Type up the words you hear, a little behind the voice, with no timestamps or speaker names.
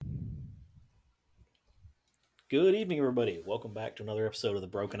Good evening, everybody. Welcome back to another episode of The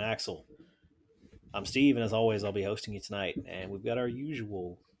Broken Axle. I'm Steve, and as always, I'll be hosting you tonight. And we've got our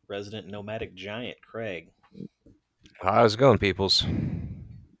usual resident nomadic giant, Craig. How's it going, peoples?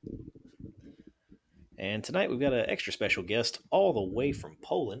 And tonight we've got an extra special guest all the way from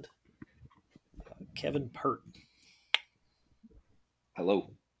Poland, Kevin Pert.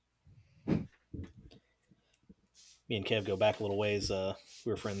 Hello. Me and Kev go back a little ways. We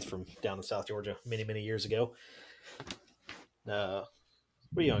were friends from down in South Georgia many, many years ago. What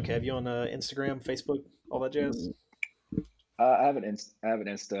are you on, Kev? You on Instagram, Facebook, all that jazz? I have an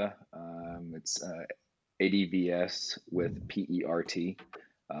Insta. It's ADVS with PERT.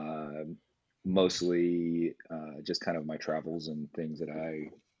 Um, Mostly just kind of my travels and things that I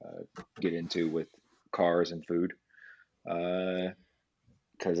get into with cars and food.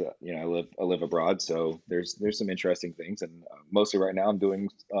 Because I live abroad, so there's some interesting things, and mostly right now I'm doing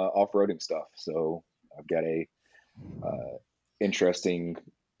off-roading stuff. So I've got a interesting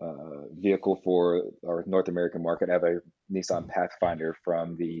vehicle for our North American market. I have a Nissan Pathfinder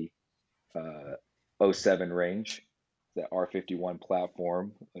from the '07 range, the R51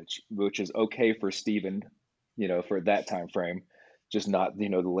 platform, which is okay for Steven, for that time frame, just not the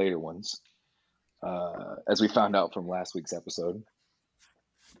later ones. As we found out from last week's episode.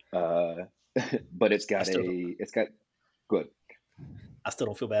 Uh, but I still, it's got good. I still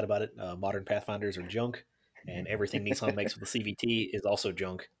don't feel bad about it. Modern Pathfinders are junk, and everything Nissan makes with the CVT is also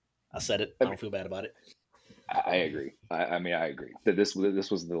junk. I said it. I I mean, don't feel bad about it. I agree. I agree that this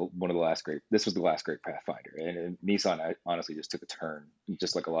was the one of the last great. This was the last great Pathfinder, and Nissan honestly just took a turn,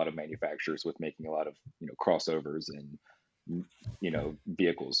 just like a lot of manufacturers, with making a lot of crossovers and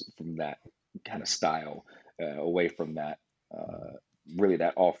vehicles from that kind of style, away from that uh, really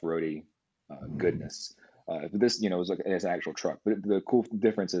that off-roady goodness. This is like it's an actual truck, but the cool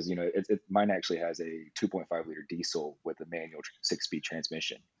difference is mine actually has a 2.5 liter diesel with a manual 6-speed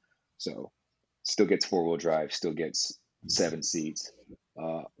transmission, so still gets four-wheel drive, still gets 7 seats,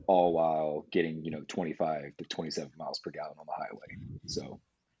 all while getting 25 to 27 miles per gallon on the highway. So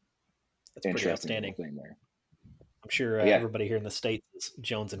That's pretty interesting little outstanding. thing there. I'm sure Yeah. everybody here in the States is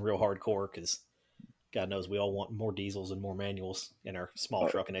jonesing real hardcore because God knows we all want more diesels and more manuals in our small Oh,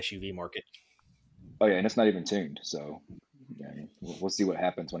 truck and SUV market. oh yeah, and it's not even tuned. So yeah, we'll see what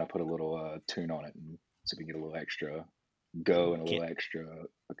happens when I put a little tune on it, and so we get a little extra go and a Can't little extra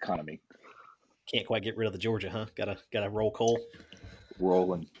economy can't quite get rid of the Georgia, huh? Gotta roll coal.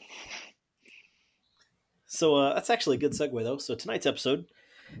 rolling. So that's actually a good segue though. So tonight's episode,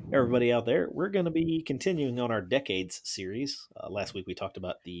 everybody out there, we're going to be continuing on our decades series. Last week we talked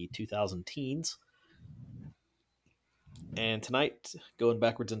about the 2000 teens, and tonight, going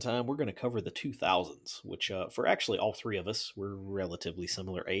backwards in time, we're going to cover the 2000s, which for actually all three of us, we're relatively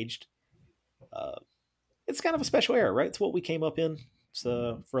similar aged. Uh, it's kind of a special era, right? It's what we came up in.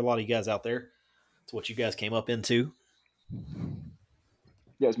 So for a lot of you guys out there, it's what you guys came up into.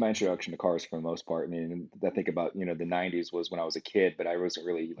 Yeah, it's my introduction to cars for the most part. I mean, I think about the '90s was when I was a kid, but I wasn't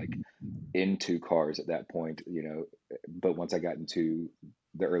really like into cars at that point. But once I got into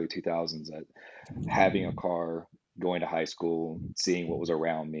the early 2000s, that having a car, going to high school, seeing what was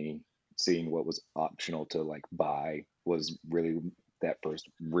around me, seeing what was optional to like buy was really that first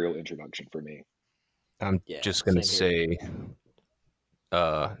real introduction for me. I'm Yeah, just gonna same here. say, Fast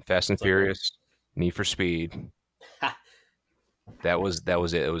and What's up, brother? Furious, Need for Speed. Ha! That was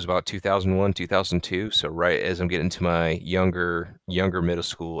it. It was about 2001, 2002. So right as I'm getting to my younger middle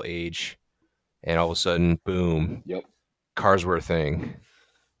school age, and all of a sudden, boom, Yep, cars were a thing.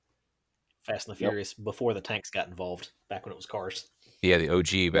 Fast and the yep, Furious before the tanks got involved, back when it was cars. Yeah, the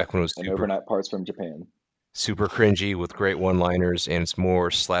OG yep. back when it was And overnight parts from Japan. super cringy with great one-liners, and it's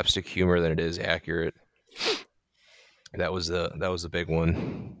more slapstick humor than it is accurate. That was the big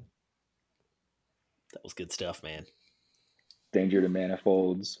one. That was good stuff, man. Danger to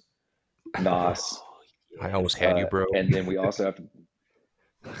Manifolds, Nos, Oh, I yeah. almost had you, bro. and then we also have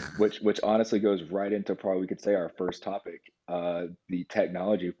which honestly goes right into probably we could say our first topic, the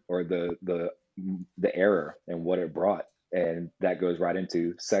technology or the error and what it brought, and that goes right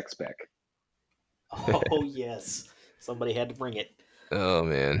into sex spec. Oh, yes. Somebody had to bring it. Oh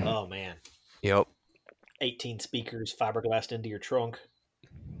man. Oh, man. Yep. 18 speakers fiberglassed into your trunk,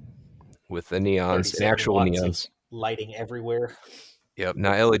 With the neons and 37 actual watts of neons. lighting everywhere. Yep.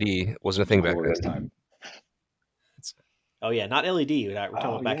 Now LED wasn't a thing back Glorious then. time. Oh, yeah, not LED. We're talking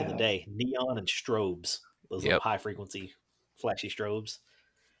Oh about back in the yeah. day. Neon and strobes. Those little Yep. high frequency flashy strobes.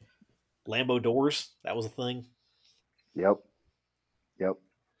 Lambo doors. That was a thing. Yep. Yep.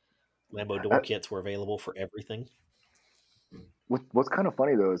 Lambo door Uh, kits were available for everything. what's kind of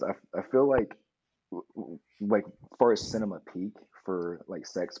funny though is I feel like like far as cinema peak for like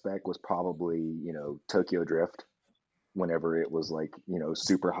sex spec was probably Tokyo Drift whenever it was like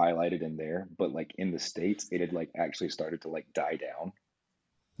super highlighted in there, but like in the states it had like actually started to like die down.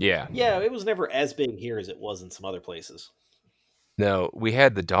 Yeah. Yeah, it was never as big here as it was in some other places. No, we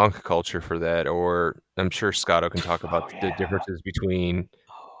had the donk culture for that, or I'm sure Scotto can talk about Oh the yeah. differences between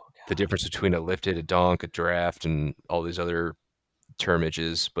Oh the god. difference between a lifted, a donk, a draft, and all these other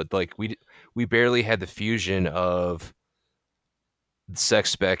termages. But like we barely had the fusion of sex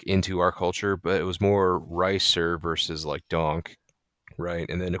spec into our culture, but it was more ricer versus like donk, right?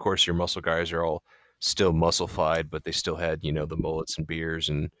 And then of course your muscle guys are all still muscleified, but they still had the mullets and beers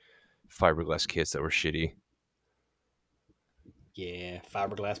and fiberglass kits that were shitty. Yeah,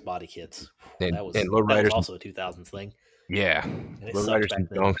 fiberglass body kits. And That and was that was lowriders, also a 2000s thing, yeah, and it sucked lowriders back and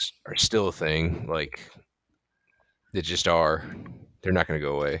then. donks are still a thing. Like they just are. They're not going to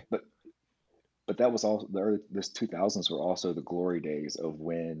go away. but but that was also this 2000s were also the glory days of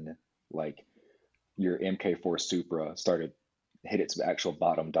when like your MK4 Supra started hit its actual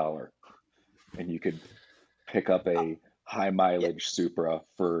bottom dollar, and you could pick up Uh, a high yeah, mileage Supra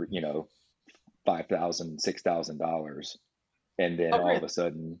for 5,000, $6,000, and then I'll all of grant. a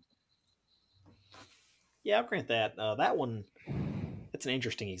sudden, Yeah, I'll grant that. That one, it's an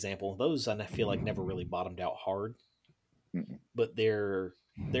interesting example. Those I feel like never really bottomed out hard, mm-mm, but their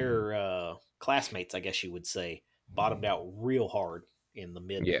classmates, I guess you would say, bottomed out real hard in the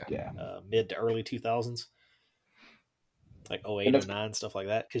Yeah. yeah, mid to early 2000s, like and 08, that's 09, stuff like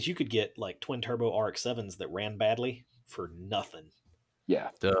that. Because you could get like twin turbo RX-7s that ran badly for nothing. yeah.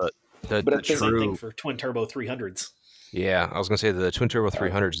 The the But I the think Same thing true for twin turbo 300s. Yeah, I was gonna say the twin turbo uh,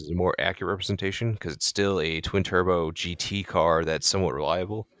 300s is a more accurate representation because it's still a twin turbo GT car that's somewhat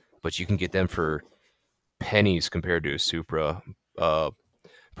reliable, but you can get them for pennies compared to a Supra. Uh,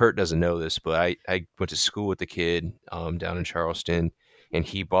 Pert doesn't know this, but I went to school with the kid down in Charleston, and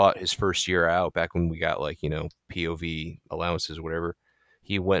he bought his first year out back when we got like POV allowances or whatever.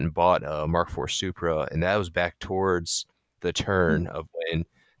 He went and bought a Mark IV Supra, and that was back towards the hmm, turn of when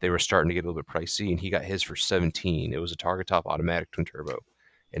they were starting to get a little bit pricey, and he got his for 17. It was a target top automatic twin turbo,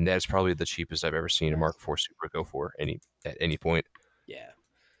 and that's probably the cheapest I've ever seen a Mark nice. IV Supra go for at any point. Yeah.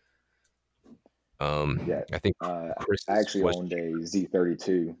 Yeah, I think uh, I Chris's actually was owned cheaper. a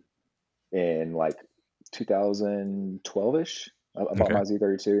Z32 in like 2012ish. I bought Okay. my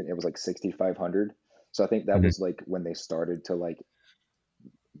Z32 and it was like 6,500. So I think that Mhm. was like when they started to like,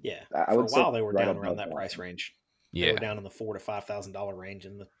 Yeah. I For a would say while, they were right down around above that that. price range. They were Yeah. down in the $4,000 to $5,000 range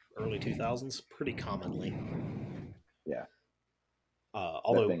in the early 2000s pretty commonly. Yeah,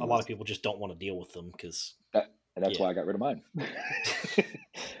 that Although thing a lot of was people just don't want to deal with them because, that, and that's yeah, why I got rid of mine.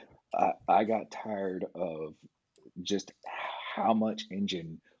 I got tired of just how much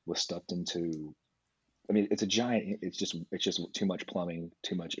engine was stuffed into. I mean, it's a giant. It's just too much plumbing,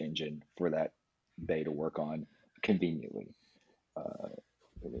 too much engine for that bay to work on conveniently. Uh,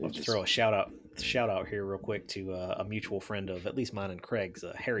 I'll it have to just throw a shout out here real quick to a mutual friend of at least mine and Craig's,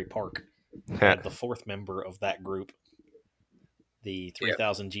 Harry Park. Had the fourth member of that group, the Yeah.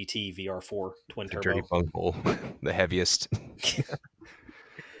 3000 GT VR4 twin The dirty turbo, bunghole, the heaviest,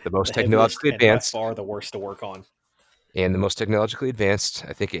 the most the heaviest technologically and by advanced, far the worst to work on. and the most technologically advanced.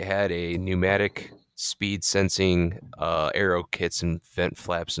 I think it had a pneumatic speed sensing aero kits and vent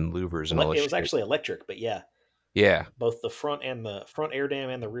flaps and louvers and all this It was shit. actually electric, but yeah, Yeah, both the front air dam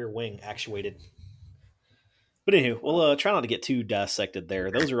and the rear wing actuated. But anywho, we'll wow. try not to get too dissected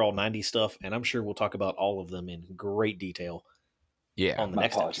there. Those are all 90s stuff, and I'm sure we'll talk about all of them in great detail yeah, on the My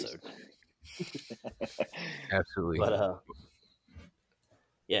next apologies. episode. absolutely. But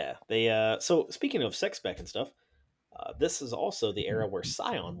yeah, they so speaking of sex spec and stuff, this is also the era where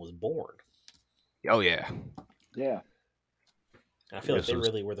Scion was born. Oh yeah, Yeah, And I feel like this they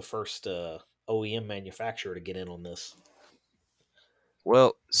was really were the first OEM manufacturer to get in on this.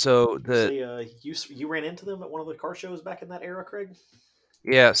 well. So You the say you ran into them at one of the car shows back in that era, Craig?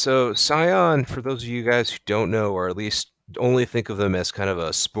 Yeah, so Scion, for those of you guys who don't know, or at least only think of them as kind of a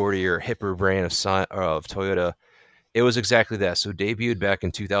sportier, hipper brand of Toyota, it was exactly that. So debuted back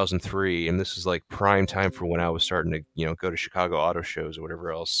in 2003, and this was like prime time for when I was starting to, go to Chicago auto shows or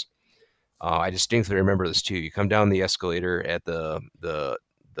whatever else. I distinctly remember this too. You come down the escalator at the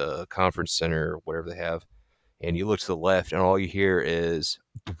conference center, whatever they have, and you look to the left, and all you hear is,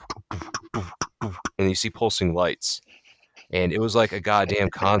 and you see pulsing lights, and it was like a goddamn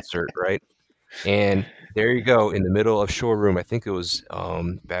concert, right? And there you go in the middle of showroom. I think it was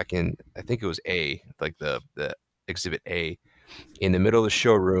back in I think it was A, like the exhibit A. In the middle of the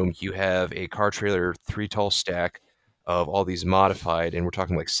showroom, you have a car trailer three tall stack. of all these modified, and we're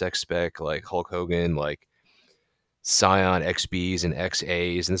talking like sex spec, like Hulk Hogan, like Scion XBs and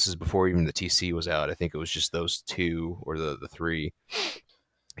XAs, and this is before even the TC was out. I think it was just those two or the three.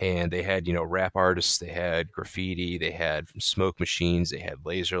 And they had, rap artists, they had graffiti, they had smoke machines, they had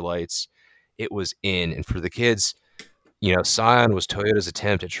laser lights. It was in. And for the kids, Scion was Toyota's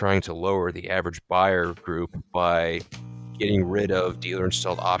attempt at trying to lower the average buyer group by getting rid of dealer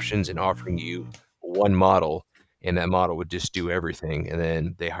installed options and offering you one model, and that model would just do everything. And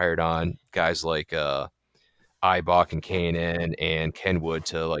then they hired on guys like Ibach and K&N and Kenwood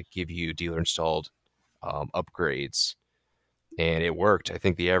to like give you dealer installed upgrades, and it worked. I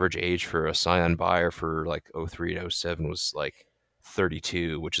think the average age for a Scion buyer for like '03 to '07 was like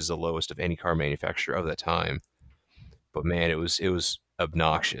 32, which is the lowest of any car manufacturer of that time. But man, it was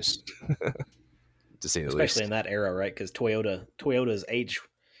obnoxious to say the especially in least. that era, right? Because Toyota's age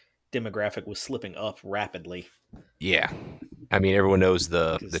demographic was slipping up rapidly. Yeah, I mean everyone knows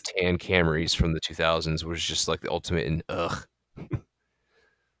the Because tan Camrys from the 2000s was just like the ultimate in ugh.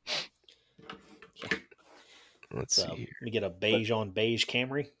 yeah, Let's see here. let me get a but beige on beige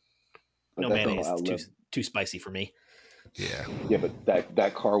Camry. but No that thing will mayonnaise, outlive. too spicy for me. Yeah, Yeah, but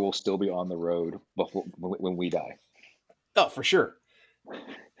that car will still be on the road before when we die. Oh, for sure,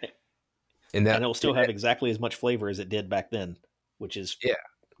 and that and it will still have exactly as much flavor as it did back then, which is yeah,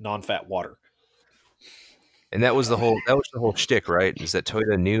 non-fat water. and that was the whole shtick, right? Is that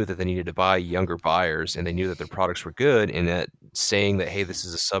Toyota knew that they needed to buy younger buyers, and they knew that their products were good, and that saying that hey, this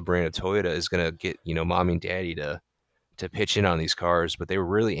is a sub brand of Toyota is going to get mommy and daddy to pitch in on these cars, but they were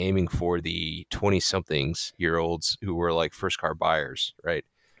really aiming for the 20 somethings year olds who were like first car buyers, right?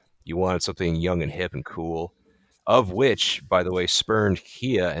 You wanted something young and hip and cool, of which, by the way, spurned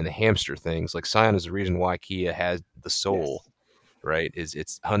Kia and the hamster things. Like Scion is the reason why Kia has the Soul, Yes. right? Is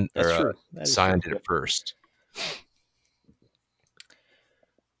it's That's true. That is Scion true. did it Yep. first.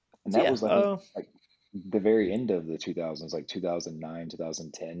 And So that yeah, was, I think, like the very end of the 2000s, like 2009,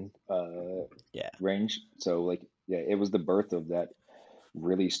 2010 yeah, range. So like, yeah, it was the birth of that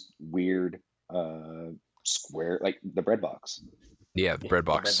really weird uh square, like the bread box. Yeah, the yeah. bread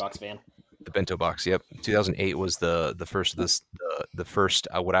The bread box, box van. the bento box. Yep, 2008 was the first of this the first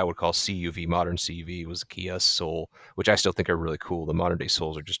what I would call CUV, modern CUV was the Kia Soul, which I still think are really cool. The modern day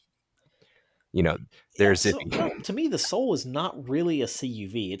Souls are just you know they're Yeah, so zippy. no, to me the Soul is not really a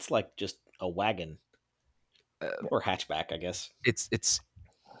CUV. It's like just a wagon Uh, or hatchback, I guess. it's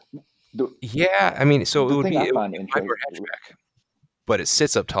The yeah. I mean, so the it would thing be I it would find be a five interesting, door hatchback, but it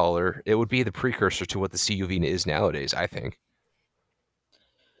sits up taller. It would be the precursor to what the CUV is nowadays, I think.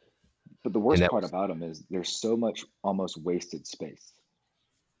 but the And worst that part was about them is there's so much almost wasted space.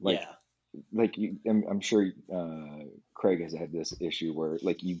 Like Yeah, I'm sure Craig has had this issue where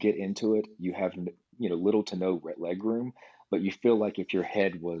like you get into it, you have little to no leg room, but you feel like if your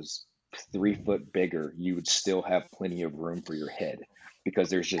head was 3 foot bigger, you would still have plenty of room for your head because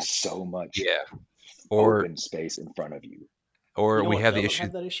there's just so much yeah. Or open space in front of you. you or know we what have the doesn't issue.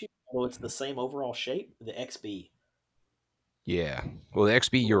 have that issue? Although it's the same overall shape, the XB, Yeah. Well, the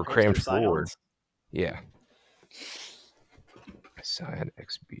XB the you little were hamster crammed forward. scions. Yeah. Scion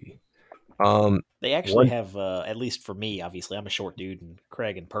XB. They actually One. have, at least for me, obviously, I'm a short dude, and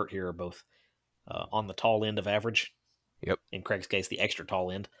Craig and Pert here are both on the tall end of average. Yep. In Craig's case, the extra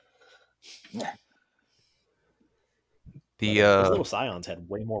tall end. But The those little Scions had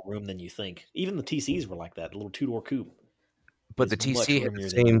way more room than you think. Even the TCs were like that. The little two-door coupe but the is much TC had roomier the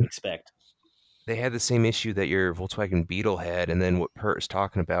than you would same. expect. They had the same issue that your Volkswagen Beetle had, and then what Pert is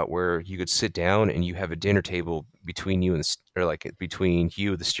talking about, where you could sit down and you have a dinner table between you and or like between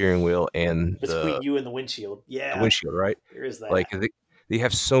you, the steering wheel, and Between you and the windshield. the Yeah, windshield, right? there is Like that. they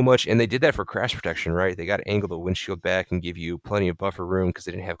have so much, and they did that for crash protection, right? They got to angle the windshield back and give you plenty of buffer room because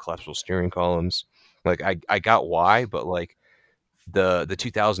they didn't have collapsible steering columns. Like I got why, but like the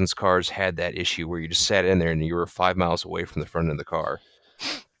 2000s cars had that issue where you just sat in there and you were 5 miles away from the front of the car,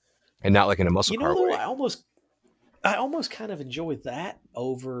 and not like in a muscle You know, car though, way. I almost kind of enjoy that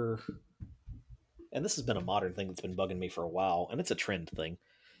over, and this has been a modern thing that's been bugging me for a while, and it's a trend thing.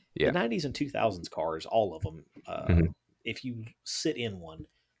 The Yeah. '90s and 2000s cars, all of them, Hmm. if you sit in one,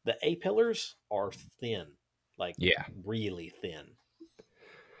 the A pillars are thin, like Yeah. really thin,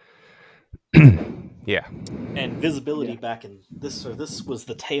 Yeah. and Yeah. visibility back in this. So this was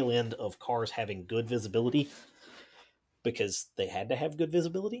the tail end of cars having good visibility because they had to have good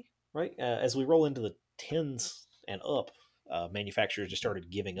visibility, right? As we roll into the tens and up, manufacturers just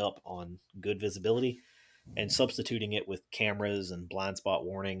started giving up on good visibility and substituting it with cameras and blind spot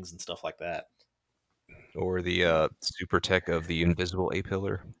warnings and stuff like that. Or the Yeah. super tech of the invisible A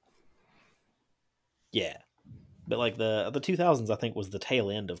pillar. Yeah, But like the 2000s, I think was the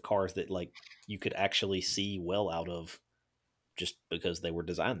tail end of cars that like you could actually see well out of, just because they were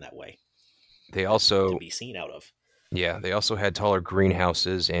designed that way They to also, be seen out of. yeah, they also had taller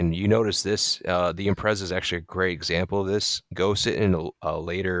greenhouses, and you notice this. The Impreza is actually a great example of this. Go sit in a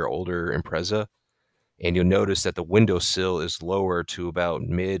later, older Impreza, and you'll notice that the windowsill is lower to about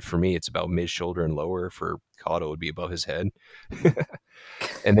mid. For me, it's about mid shoulder and lower. For Cotto, it would be above his head.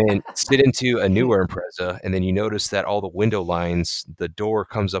 And then sit into a newer Impreza, and then you notice that all the window lines, the door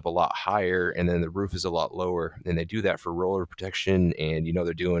comes up a lot higher, and then the roof is a lot lower. And they do that for roller protection, and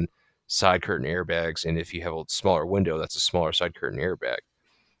they're doing side curtain airbags. And if you have a smaller window, that's a smaller side curtain airbag.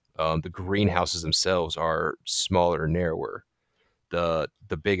 The greenhouses themselves are smaller and narrower. The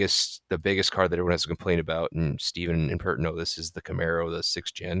biggest car that everyone has to complain about, and Steven and Pert know this, is the Camaro, the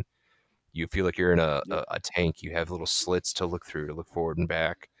sixth gen. You feel like you're in a, Yep. a, a tank. You have little slits to look through to look forward and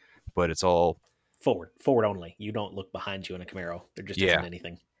back, but it's all, Forward only. You don't look behind you in a Camaro. There just yeah, isn't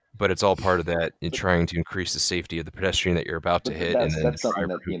anything. but it's all part of that in But trying to increase the safety of the pedestrian that you're about to hit, and then the that's something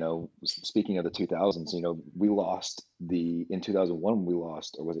driver that, who, speaking of the 2000s, we lost the in 2001 we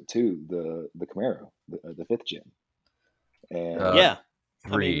lost, or was it two, the Camaro, the fifth gen, uh, and Yeah,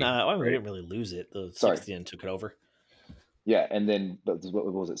 three, I mean, we right. didn't really lose it. The Sorry, sixth gen took it over. yeah, and then but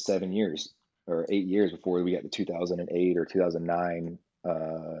what was it, 7 years or 8 years before we got the 2008 or 2009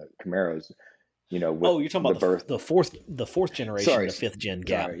 Camaros, with Oh, you're talking the about birth. the fourth generation Sorry, to fifth gen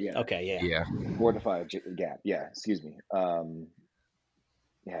gap. sorry, yeah, Okay, yeah, yeah. 4 to 5 gap. Yeah, excuse me.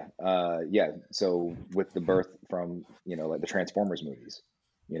 Yeah, yeah. So with the birth from, like the Transformers movies,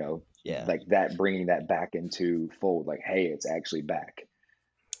 you know, yeah. like that, bringing that back into fold, like, hey, it's actually back.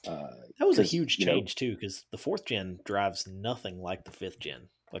 That was a Because huge change too, because the fourth gen drives nothing like the fifth gen.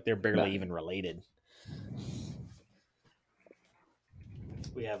 Like they're barely nothing. even related.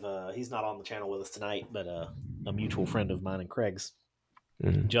 We have he's not on the channel with us tonight, but a mutual friend of mine and Craig's,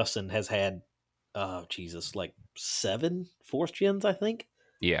 Mhm. Justin, has had Jesus, like seven fourth gens, I think.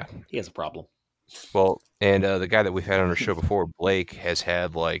 Yeah. He has a problem. Well, and the guy that we've had on our show before, Blake, has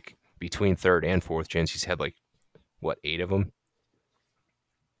had like between third and fourth gens. He's had like what, 8 of them?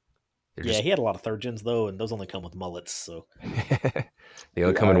 They're Yeah, just he had a lot of third gens though, and those only come with mullets. So they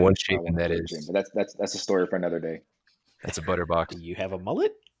only come in one I shape, and want a that third gen, is but that's a story for another day. that's a butterbox. do you have a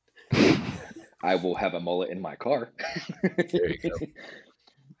mullet? I will have a mullet in my car. There you go.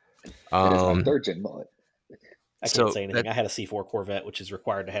 That is my third gen mullet. I can't So say that anything. I had a C4 Corvette, which is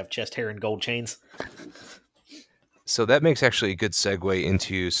required to have chest hair and gold chains. so that makes actually a good segue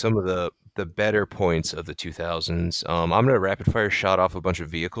into some of the better points of the 2000s. I'm gonna rapid fire shot off a bunch of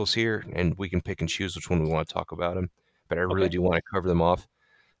vehicles here, and we can pick and choose which one we want to talk about them. But I really Okay. do want to cover them off.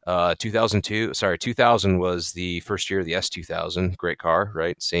 2002, sorry, 2000 was the first year of the S2000. Great car,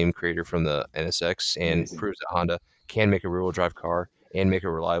 right? Same creator from the NSX, and Amazing. proves that Honda can make a rear-wheel drive car and make it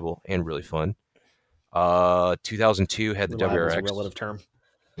reliable and really fun. 2002 had the Reliable is a WRX. relative term.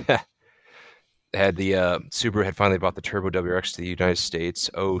 Had the Subaru had finally bought the Turbo WRX to the United States.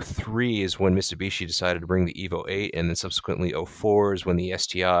 '03 is when Mitsubishi decided to bring the Evo 8, and then subsequently '04 is when the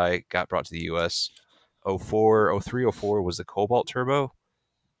STI got brought to the US. '04, '03, '04 was the Cobalt Turbo.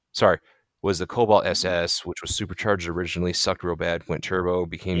 Sorry, was the Cobalt SS, which was supercharged originally, sucked real bad, went turbo,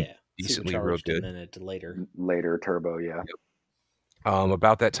 became Yeah, decently real supercharged, and good. then it later. Later turbo, yeah.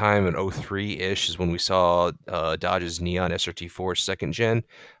 About that time in '03-ish is when we saw Dodge's Neon SRT4 second gen.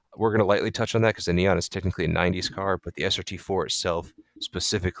 We're going to lightly touch on that because the Neon is technically a 90s car, but the SRT4 itself,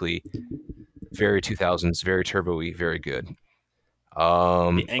 specifically, very 2000s, very turbo-y, very good.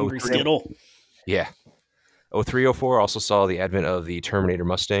 The angry 03, Skittle. yeah. '03, '04 also saw the advent of the Terminator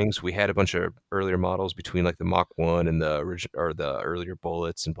Mustangs. We had a bunch of earlier models between like the Mach 1 and the original or the earlier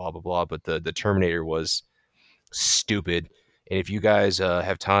Bullets and blah blah blah, but the Terminator was stupid. And if you guys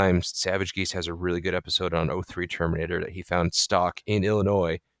have time, Savage Geese has a really good episode on '03 Terminator that he found stock in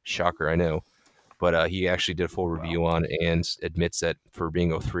Illinois. Shocker, I know. But he actually did a full Wow. review on it and admits that for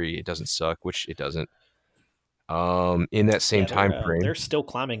being '03, it doesn't suck, which it doesn't. In that same Yeah, time they're frame, still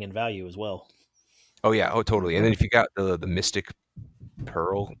climbing in value as well. oh yeah, oh totally. And Hmm. then if you got the Mystic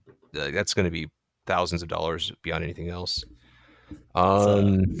Pearl, that's going to be thousands of dollars beyond anything else. That's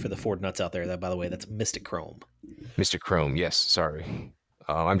Um, for the Ford nuts out there. That, by the way, that's Mystic Chrome. Mr. Chrome, yes, sorry.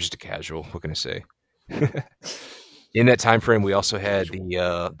 I'm just a casual. What can I say? In that time frame, we also had Casual.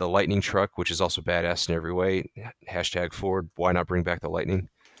 the Lightning truck, which is also badass in every way. Hashtag Ford, why not bring back the Lightning?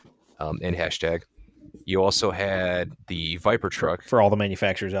 And hashtag. You also had the Viper For truck. for all the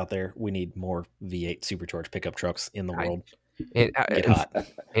manufacturers out there, we need more V8 supercharged pickup trucks in the I, world. and, Get hot.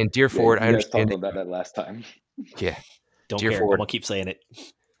 and dear Yeah, Ford, I you guys understand talked that. about that last time. Yeah, Don't dear care. I'm Ford, gonna keep saying it.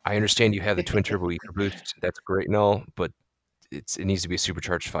 I understand you have the twin turbo EcoBoost. That's great and all, but it needs to be a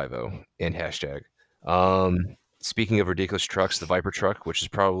supercharged 5.0 and hashtag. Speaking of ridiculous trucks, the Viper truck, which is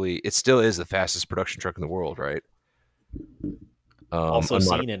probably it still is the fastest production truck in the world, right? Also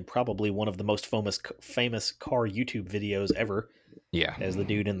Unmodified. seen in probably one of the most famous car YouTube videos ever, Yeah, as the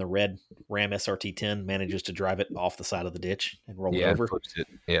dude in the red Ram SRT10 manages to drive it off the side of the ditch and roll it yeah, and over. flips it.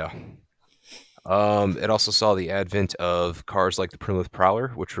 Yeah. It also saw the advent of cars like the Plymouth Prowler,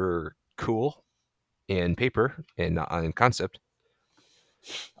 which were cool in paper and not in concept.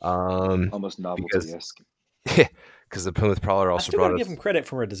 Almost novelty Because esque. because the Plymouth Prowler I also still got brought to give him us. credit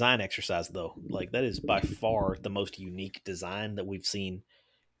for a design exercise, though. Like, that is by far the most unique design that we've seen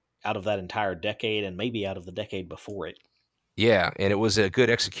out of that entire decade and maybe out of the decade before it. Yeah, and it was a good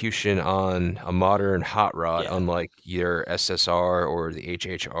execution on a modern hot rod, Yeah. unlike your SSR or the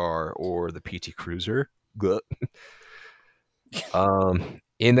HHR or the PT Cruiser. Gluh.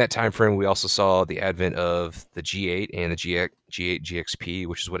 In that time frame, we also saw the advent of the G8 and the G8 GXP,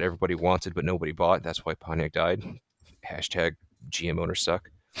 which is what everybody wanted but nobody bought. That's why Pontiac died. Hashtag GM owners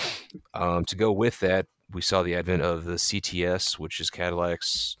suck. To go with that, we saw the advent of the CTS, which is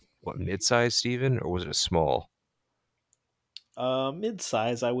Cadillac's what midsize, Steven, or was it a small? Mid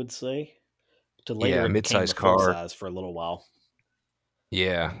size, I would say. To later, Yeah, it became midsize the full car. size for a little while.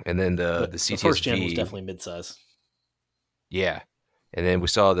 Yeah, and then the But the first gen was CTS-V. definitely mid size. Yeah, and then we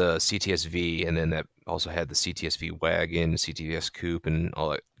saw the CTS-V, and then that also had the CTS-V wagon, CTS coupe, and all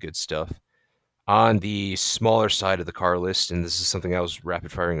that good stuff. On the smaller side of the car list, and this is something I was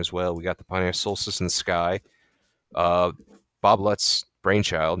rapid firing as well, we got the Pontiac Solstice in the sky. Uh, Bob Lutz's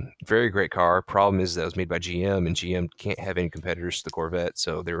brainchild. Very great car. Problem is that it was made by GM, and GM can't have any competitors to the Corvette,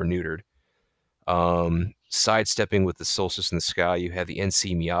 so they were neutered. Sidestepping with the Solstice in the sky, you had the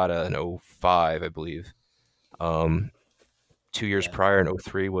NC Miata in '05, I believe. Um, 2 years Yeah, prior in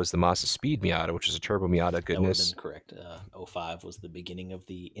 '03 was the Mazda Speed Miata, which is a turbo Miata that would have been goodness. correct. '05 was the beginning of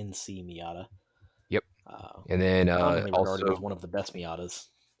the NC Miata, Yep. uh, And then commonly regarded also, as one of the best Miatas.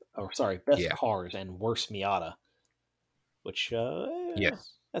 Or, sorry, best yeah, cars and worst Miata, which,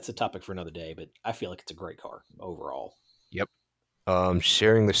 yes, that's a topic for another day, but I feel like it's a great car overall. yep.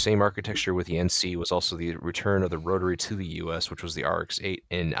 Sharing the same architecture with the NC was also the return of the rotary to the US, which was the RX-8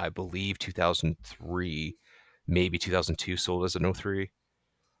 in, I believe, 2003, maybe 2002, sold as an '03.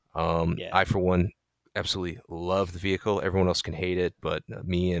 Yeah. I, for one, absolutely love the vehicle. Everyone else can hate it, but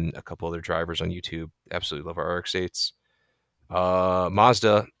me and a couple other drivers on YouTube absolutely love our RX-8s.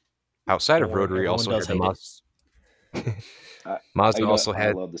 Mazda, outside Don't of worry, rotary, everyone also does had the hate it. Mazda. I, Mazda also I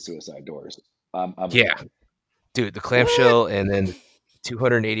had, love the suicide doors. I'm a yeah, fan. dude, the What? clamshell and then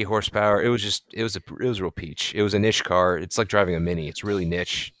 280 horsepower. It was a real peach. It was a niche car. It's like driving a Mini. It's really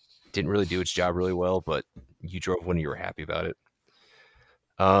niche. Didn't really do its job really well, but you drove one and you were happy about it.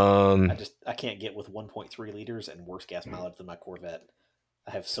 Um, I can't get with 1.3 liters and worse gas mileage than my Corvette.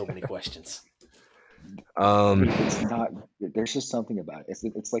 I have so many questions. It's um, not. There's just something about it.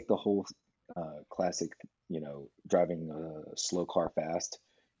 It's like the whole classic, driving a slow car fast.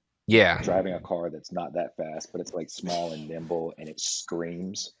 yeah, Driving a car that's not that fast, but it's like small and nimble, and it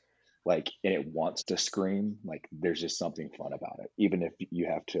screams, and it wants to scream. Like there's just something fun about it, even if you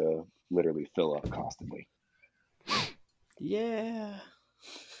have to literally fill up constantly. Yeah.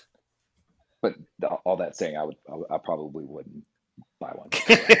 But all that saying, I probably wouldn't buy one.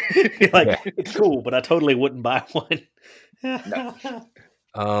 yeah. Like, it's cool, but I totally wouldn't buy one. No.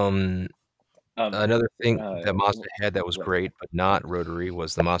 Um, Um. Another thing Uh. that Mazda had that was What? great, but not rotary,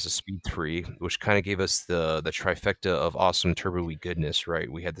 was the Mazda Speed 3, which kind of gave us the trifecta of awesome turbo goodness, right?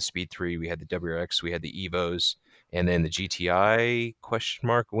 We had the Speed 3, we had the WRX, we had the Evos, and then the GTI question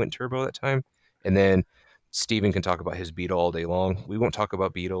mark went turbo that time. And then Steven can talk about his Beetle all day long. We won't talk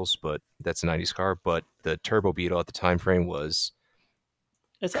about Beetles, but that's a '90s car. But the turbo Beetle at the time frame was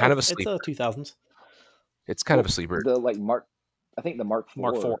kind of a It's sleeper. 2000s. It's kind of a Well, sleeper. I think the Mark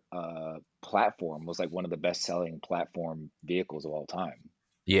Mark IV. IV platform was like one of the best-selling platform vehicles of all time.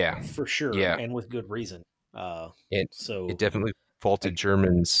 Yeah, For sure, yeah. and with good reason. Uh, It so definitely faulted Like,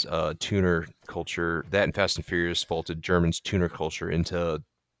 Germans' tuner culture. That and Fast and Furious faulted Germans' tuner culture into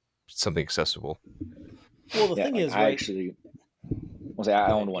something accessible. well, the yeah, thing like is, I right? actually, well, say I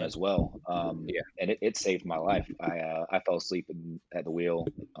Go owned ahead. one Good. as well, Yeah, and it saved my life. I fell asleep at the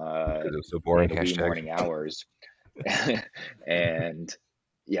wheel because it was so in boring. the wee Hashtag. morning hours, and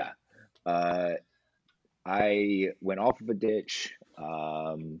yeah, uh, I went off of a ditch.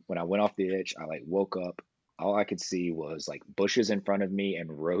 When I went off the ditch, I like woke up. All I could see was like bushes in front of me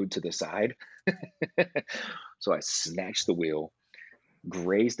and road to the side. So I snatched the wheel,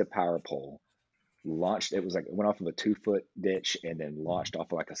 grazed the power pole, launched. It was like it went off of a 2 foot ditch and then launched off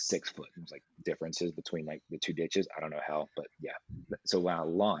of like a 6 foot. It was like differences between like the two ditches. I don't know how, but yeah. So when I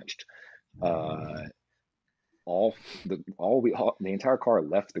launched, uh, the entire car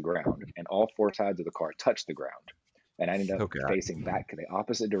left the ground, and all four sides of the car touched the ground, and I ended up Oh god. facing back to the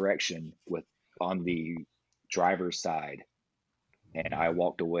opposite direction with on the driver's side, and I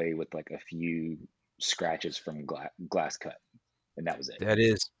walked away with like a few scratches from glass cut, and that was it. That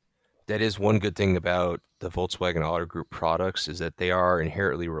is that is one good thing about the Volkswagen Auto Group products is that they are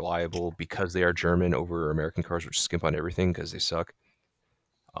inherently reliable because they are German over American cars, which skimp on everything because they suck.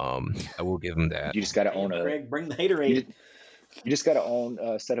 I will give them that. You just got to own Damn, a Craig, bring the you haterade. just you just got to own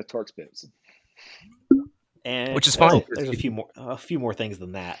a set of Torx bits. And Which is fine well, because there's a few more things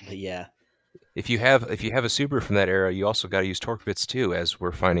than that, but yeah. if you have a Subaru from that era, you also got to use torque bits too, as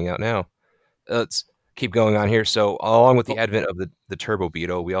we're finding out now. Let's keep going on here. So, along with the Oh, advent of the Turbo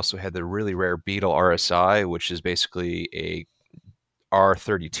Beetle, we also had the really rare Beetle RSI, which is basically a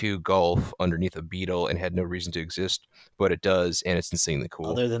R32 Golf underneath a Beetle and had no reason to exist, but it does, and it's insanely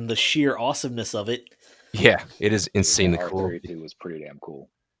cool. other than the sheer awesomeness of it, Yeah, it is Yeah, insanely cool. R32 was pretty damn cool.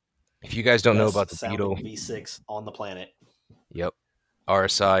 If you guys don't know best about the Beetle, sounding V6 on the planet. yep,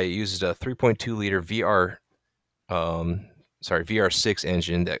 RSI uses a 3.2 liter um, VR6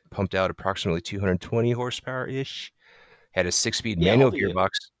 engine that pumped out approximately 220 horsepower ish. Had a 6-speed Yeah, all manual the gearbox,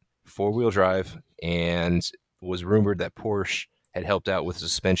 4-wheel drive, and was rumored that Porsche had helped out with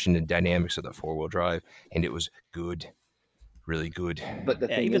suspension and dynamics of that 4-wheel drive, and it was good, really good. But the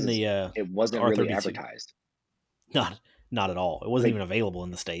yeah, thing even is, it the wasn't really R32, advertised. not at all. It wasn't Like, even available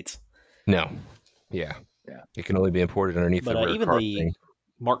in the states. No, yeah, yeah, it can only be imported underneath the But rare even car the thing.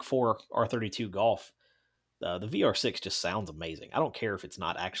 Mark IV R32 Golf, the VR6 just sounds amazing. I don't care if it's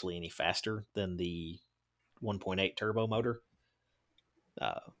not actually any faster than the 1.8 turbo motor.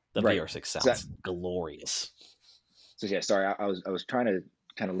 Uh, the right. VR6 So, sounds glorious. so yeah, sorry, I was trying to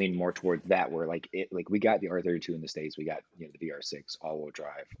kind of lean more towards that, where like we got the R32 in the States, we got the VR6 all-wheel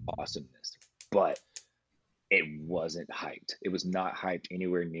drive awesomeness, but it wasn't hyped. It was not hyped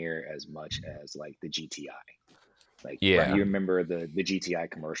anywhere near as much as like the GTI. Like, right, Yeah, you remember the GTI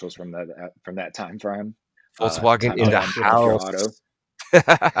commercials from that time frame, Volkswagen time in Oh the yeah, time with the Trumps your house. auto.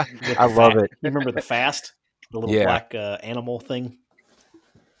 with I the love fat. it. You remember the fast, the little Yeah, black animal thing?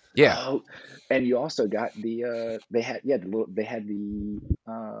 yeah, Oh, and you also got they had they had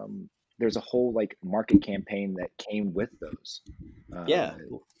there's a whole like market campaign that came with those. Yeah, Uh,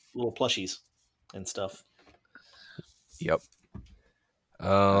 little plushies and stuff. yep.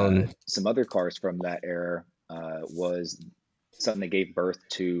 Um, some other cars from that era was something that gave birth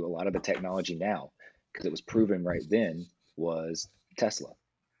to a lot of the technology now, because it was proven right then was Tesla.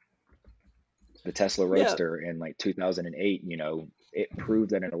 The Tesla Yeah, Roadster in like 2008, it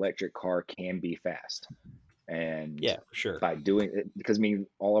proved that an electric car can be fast. And yeah, for sure. by doing it, because I mean,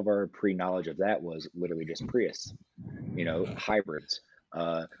 all of our pre-knowledge of that was literally just Prius, hybrids.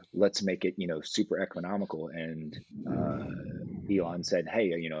 Let's make it, super economical. And Elon said,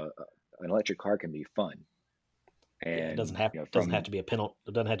 hey, an electric car can be fun. Yeah, it doesn't And, have doesn't have to be a penalty.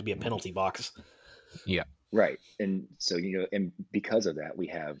 It doesn't have to be a penalty box. yeah. right. And so, and because of that, we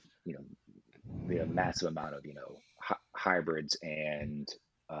have, the massive amount of, hybrids and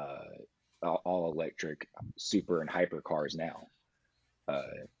uh, all electric super and hyper cars now, uh,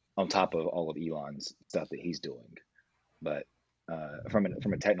 on top of all of Elon's stuff that he's doing. But from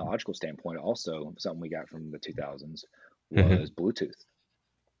a technological standpoint, also something we got from the 2000s Hmm. was Bluetooth.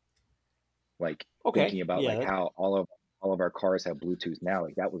 Like, Okay, thinking about yeah, like how all of our cars have Bluetooth now,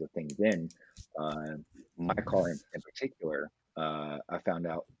 like that was a thing then. Uh, my car in particular, I found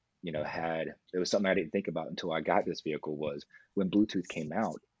out, had it was something I didn't think about until I got this vehicle, was when Bluetooth came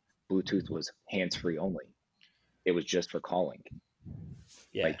out, Bluetooth was hands-free only. It was just for calling.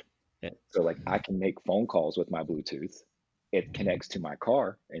 yeah, Like, yeah, so like I can make phone calls with my Bluetooth. It connects to my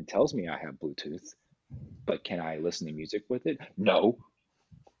car and tells me I have Bluetooth, but can I listen to music with it? No.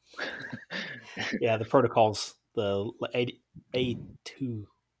 yeah. The protocols, the A2,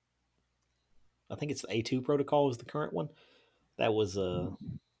 I think it's the A2 protocol is the current one. That was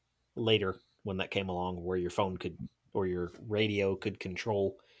later when that came along, where your phone could or your radio could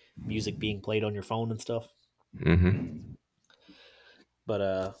control music being played on your phone and stuff. Hmm.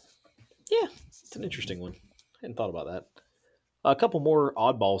 But yeah, it's an interesting one. I hadn't thought about that. A couple more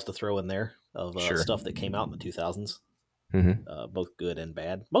oddballs to throw in there of Sure. stuff that came out in the 2000s, Hmm. both good and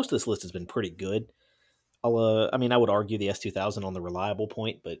bad. Most of this list has been pretty good. I mean, I would argue the S2000 on the reliable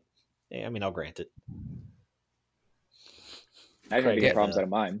point, but I mean, I'll grant it. I didn't have any Craig Yeah. had problems out of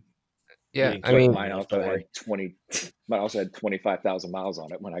mine. You Yeah, didn't I kill it But mean, long enough. Don't worry. mine also had 25,000 miles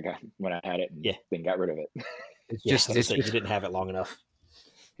on it when I had it and Yeah, then got rid of it. it's yeah. I just was gonna it's say you just didn't have it long enough.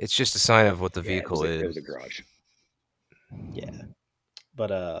 it's just a sign of what the Yeah, vehicle it is. was a garage. Yeah,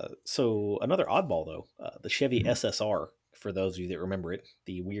 but so another oddball though, the Chevy SSR. For those of you that remember it,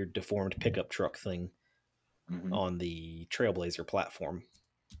 the weird deformed pickup truck thing Hmm. on the Trailblazer platform.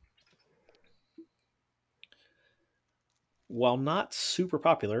 While not super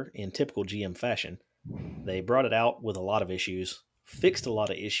popular in typical GM fashion, they brought it out with a lot of issues, fixed a lot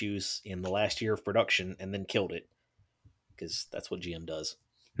of issues in the last year of production, and then killed it because that's what GM does.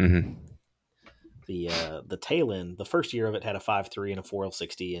 Hmm. The tail end, the first year of it had a 5.3 and a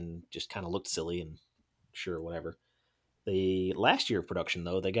 4L60 and just kind of looked silly and sure whatever. The last year of production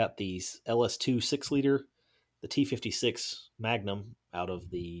though, they got these LS2 6 liter, the T56 Magnum out of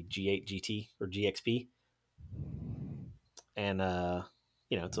the G8 GT or GXP, and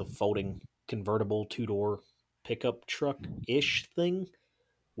it's a folding convertible 2 door pickup truck ish thing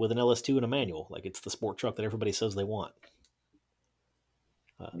with an LS2 and a manual. Like it's the sport truck that everybody says they want.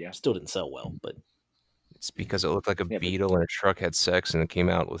 Yeah, Still didn't sell well, but It's because it looked like a yeah, but Beetle and a truck had sex and it came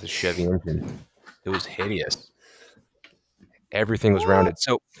out with a Chevy engine. It was hideous. Everything was what? rounded.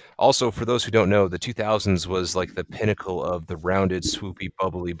 So, also for those who don't know, the 2000s was like the pinnacle of the rounded, swoopy,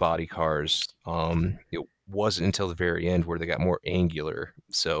 bubbly body cars. It wasn't until the very end where they got more angular.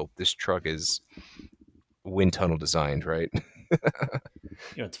 So this truck is wind tunnel designed, right?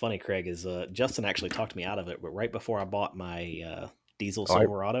 It's funny, Craig, is Justin actually talked me out of it, but right before I bought my diesel Oh,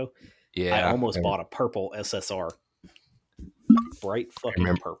 Silverado, I yeah, almost bought a purple SSR, bright I fucking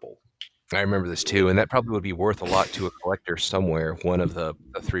remember. purple. I remember this too, and that probably would be worth a lot to a collector somewhere. One of the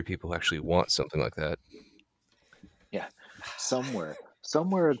three people who actually want something like that. yeah, somewhere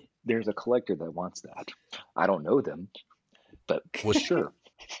there's a collector that wants that. I don't know them, but What's sure.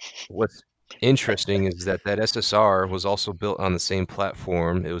 What's interesting is that that SSR was also built on the same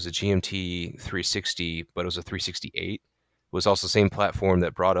platform. It was a GMT 360, but it was a 368. It was also the same platform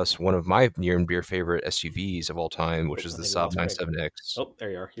that brought us one of my near and dear favorite SUVs of all time, which Oh, is I the think we Saab lost Craig. 97X. Oh,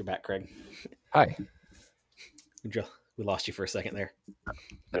 there you are. You're back, Craig. Hi. We lost you for a second there.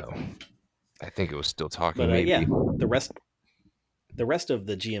 Oh, I think it was still talking, But yeah, maybe. the rest the rest of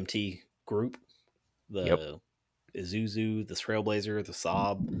the GMT group, Yep. the Isuzu, the Trailblazer, the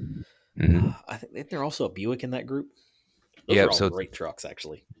Saab, Hmm. I think they're also a Buick in that group. Those are Yep. all So it's great trucks,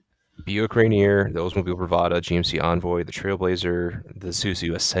 actually. Buick Rainier, the Oldsmobile Bravada, GMC Envoy, the Trailblazer, the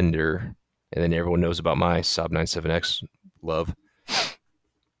Suzu Ascender, and then everyone knows about my Saab 97X love.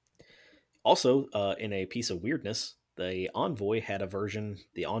 Also, in a piece of weirdness, the Envoy had a version,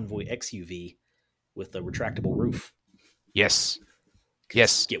 the Envoy XUV, with a retractable roof. Yes. Because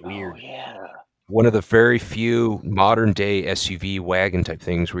Yes. get Oh weird. yeah, One of the very few modern day SUV wagon type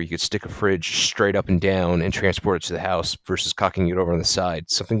things where you could stick a fridge straight up and down and transport it to the house versus cocking it over on the side.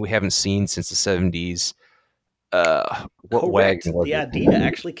 Something we haven't seen since the 70s. What wagon Correct. was The it? idea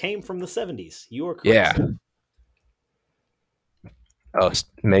actually came from the 70s. You are correct, Yeah. sir. Oh,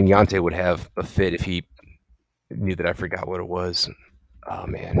 Magnante would have a fit if he knew that I forgot what it was. Oh,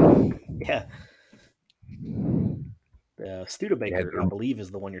 man. Yeah. The It had Studebaker, I the, believe,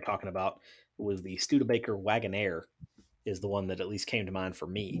 is the one you're talking about. It was the Studebaker Wagonaire, is the one that at least came to mind for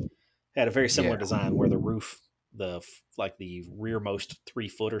me. It had a very yeah. similar design where the roof, the rearmost 3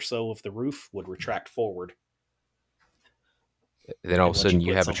 foot or so of the roof would retract forward Then all of and a let you sudden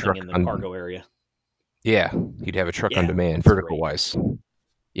you put have a something truck in the on. cargo area. Yeah. You'd have a truck on Yeah, demand, it's vertical great. wise.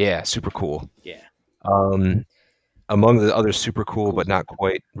 Yeah. Super cool. Yeah, Um, Among the other super cool, cool but stuff. not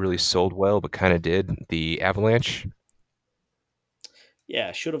quite really sold well, but kind of did, the Avalanche.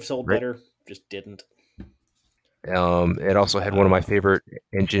 yeah, should have sold Right. better, just didn't. It also had one of my Uh, favorite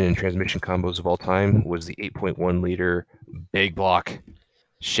engine and transmission combos of all time was the 8.1 liter big block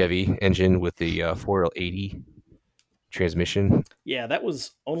Chevy engine with the 4L80 transmission. yeah, that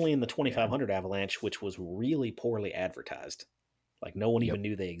was only in the Yeah, 2500 Avalanche, which was really poorly advertised. Like no one Yep. even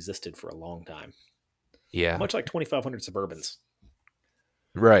knew they existed for a long time. Yeah. Much like 2500 Suburbans.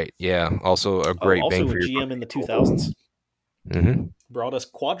 Right. Yeah. Also a Oh, great bang also for with your buck GM in the vehicle. 2000s Hmm. brought us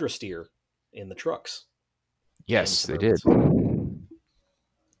Quadrasteer in the trucks and Yes, they did. Suburbans.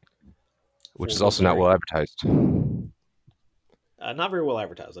 Which Four is wheel also not carry. well advertised. Not very well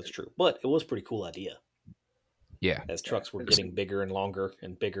advertised, that's true, but it was a pretty cool idea Yeah. as yeah. trucks were getting bigger and longer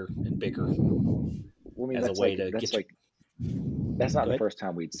and bigger and bigger Well, I mean, as a way to get you. that's not Go the ahead. first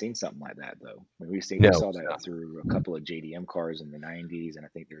time we'd seen something like that, though. I mean, we No, saw it's that not. through a couple of JDM cars in the '90s, and I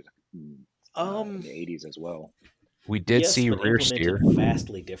think there's in Um, the '80s as well. We did yes, see but rear implemented steer.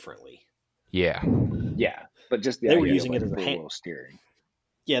 vastly differently. Yeah. Yeah, but just the They were idea of using it like as a four hand. wheel steering.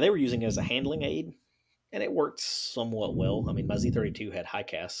 Yeah, they were using it as a handling aid, and it worked somewhat well. I mean, my Z32 had high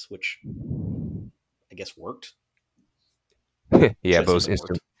casts, which I guess worked. Yeah, Should but it assume was it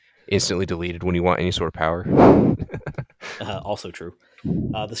worked. instantly deleted when you want any sort of power. Also true.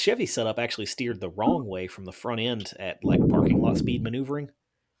 The Chevy setup actually steered the wrong way from the front end at like parking lot speed maneuvering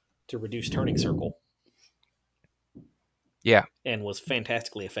to reduce turning circle, Yeah, and was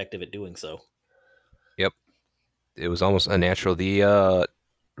fantastically effective at doing so. yep. It was almost unnatural. The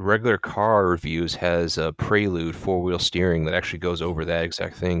regular car reviews has a prelude four-wheel steering that actually goes over that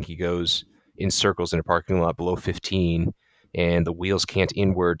exact thing. He goes in circles in a parking lot below 15, and the wheels can't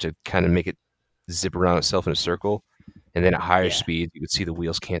inward to kind of make it zip around itself in a circle. And then at higher Yeah, speed, you would see the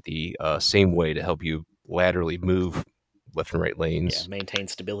wheels cant the same way to help you laterally move left and right yeah, lanes. maintain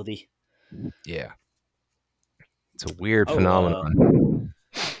stability. Yeah, it's a weird Oh, phenomenon.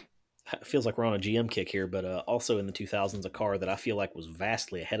 it feels like we're on a GM kick here, but also in the 2000s, a car that I feel like was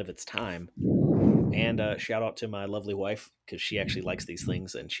vastly ahead of its time. And shout out to my lovely wife because she actually likes these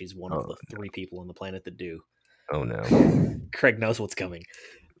things, and she's one of Oh, the three people on the planet that do. oh no. Craig knows what's coming.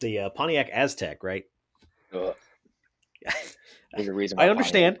 The Pontiac Aztec, right? Ugh. There's a reason I why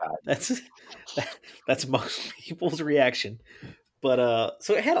Pontiac understand. died. That's most people's reaction. But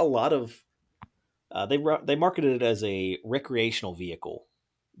so it had a lot of they marketed it as a recreational vehicle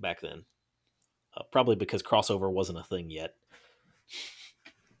back then, probably because crossover wasn't a thing yet.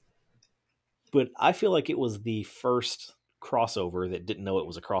 But I feel like it was the first crossover that didn't know it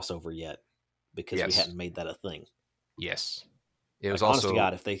was a crossover yet because we Yes, hadn't made that a thing. yes. It was Like honest to also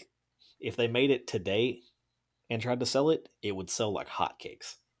God, if they made it today and tried to sell it, it would sell like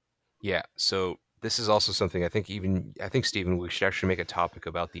hotcakes. yeah. So this is also something I think Stephen, we should actually make a topic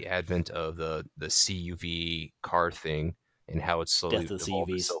about the advent of the CUV car thing and how it's Death slowly of the evolved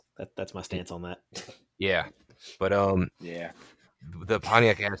CUVs. itself. That's my stance on that. Yeah, but Yeah. the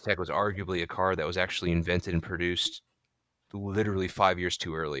Pontiac Aztec was arguably a car that was actually invented and produced literally 5 years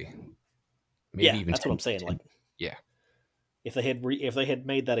too early, maybe Yeah, even that's what 10. I'm saying. 10 Like yeah, if they had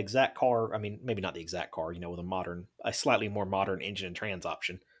made that exact car, I mean maybe not the exact car, with a slightly more modern engine and trans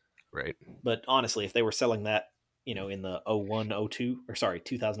option. right. But honestly, if they were selling that, in the 01, 02, or sorry,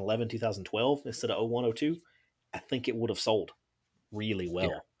 2011, 2012 instead of 01, 02, I think it would have sold really Yeah.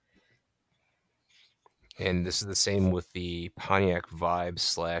 well. And this is the same with the Pontiac Vibe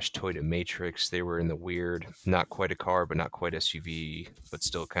slash Toyota Matrix. They were in the weird, not quite a car, but not quite SUV, but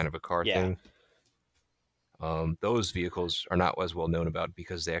still kind of a car Yeah, thing. Those vehicles are not as well known about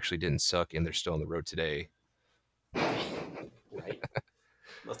because they actually didn't suck and they're still on the road today. right.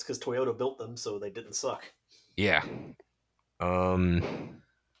 That's because Toyota built them, so they didn't suck. Yeah. Um,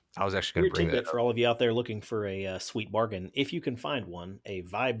 I was actually going to Weird bring that tidbit for up. all of you out there looking for a sweet bargain. If you can find one, a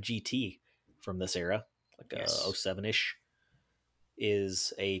Vibe GT from this era, like a Yes. 07 ish,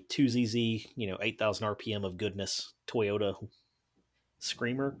 is a 2ZZ, 8,000 RPM of goodness Toyota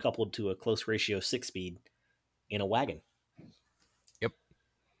Screamer coupled to a close ratio 6 speed in a wagon. Yep.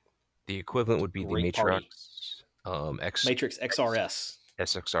 The equivalent would be the Great party. Matrix Matrix XRS.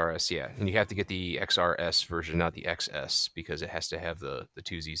 SXRS, yeah. And you have to get the XRS version, not the XS, because it has to have the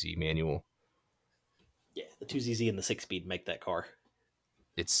 2ZZ manual. Yeah, the 2ZZ and the 6 speed make that car.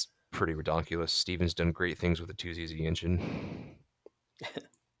 It's pretty redonkulous. Steven's done great things with the 2ZZ engine.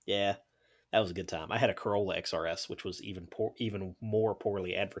 Yeah, that was a good time. I had a Corolla XRS, which was even more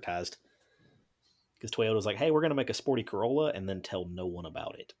poorly advertised because Toyota was like, "Hey, we're going to make a sporty Corolla," and then tell no one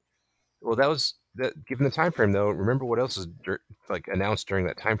about it. Well, that was that. Given the time frame, though, remember what else was like announced during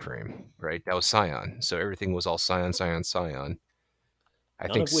that time frame, right? That was Scion. So everything was all Scion, Scion, Scion. I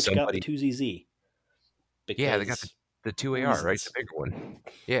None think of which got the somebody, 2ZZ yeah, they got the because the 2AR, right, the reasons. bigger one.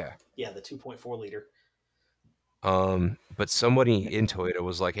 Yeah. Yeah, the 2.4 liter. But somebody in Toyota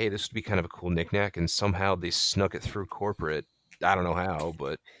was like, "Hey, this would be kind of a cool knickknack," and somehow they snuck it through corporate. I don't know how,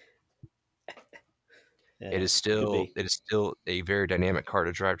 but Yeah, could be. it is still a very dynamic car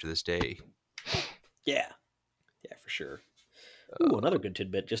to drive to this day. Yeah, yeah, for sure. Ooh, Uh, another good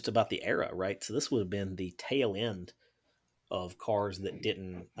tidbit just about the era, right? So this would have been the tail end of cars that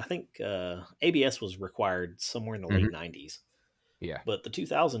didn't. I think ABS was required somewhere in the late mhm, '90s, yeah, but the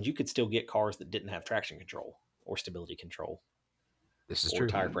 2000s you could still get cars that didn't have traction control or stability control this is or true.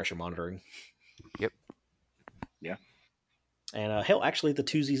 tire pressure monitoring. Yep. Yeah. And hell, actually, the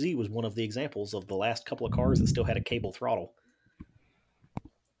 2ZZ was one of the examples of the last couple of cars that still had a cable throttle.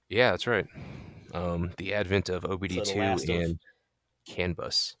 Yeah, that's right. The advent of So the OBD2 last of and CAN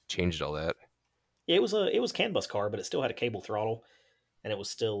bus changed all that. yeah, it was CAN bus car, but it still had a cable throttle, and it was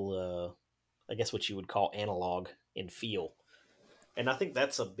still I guess what you would call analog in feel. And I think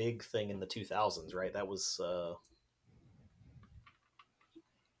that's a big thing in the 2000s, right? That was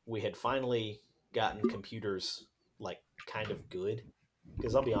we had finally gotten computers like kind of good.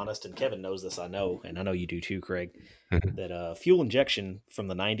 Because I'll be honest, and Kevin knows this, I know, and I know you do too, Craig, Mhm. that fuel injection from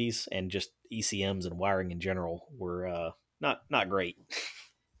the '90s and just ECMs and wiring in general were not great.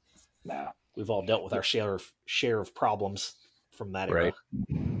 Nah. We've all dealt with our share of problems from that Right. era.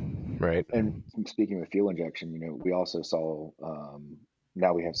 Right. And speaking of fuel injection, we also saw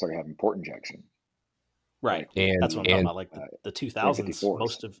now we have started having port injection, Right. like with That's what I'm the talking And about. Like the 2000s,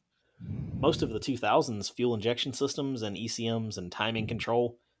 354s. most of the 2000s fuel injection systems and ECMs and timing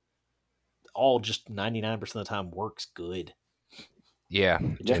control all just 99% of the time works good. yeah,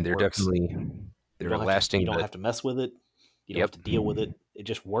 It Yeah, just and they're works. definitely You they're don't have to you lasting don't the. have to mess with it. You don't have Yep. to deal with it. It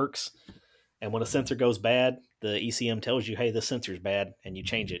just works. And when a sensor goes bad, the ECM tells you, "Hey, this sensor's bad," and you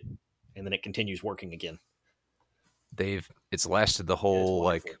change it, and then it continues working again. It's lasted the And it's whole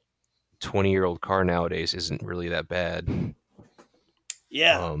like wonderful. 20-year-old car nowadays isn't really that bad.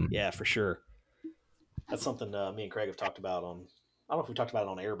 Yeah, Um, yeah, for sure. That's something me and Craig have talked about on. I don't know if we talked about it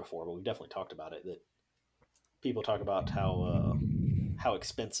on air before, but we've definitely talked about it. That people talk about how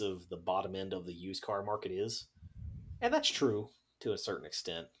expensive the bottom end of the used car market is, and that's true to a certain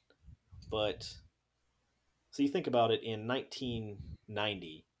extent. But so you think about it in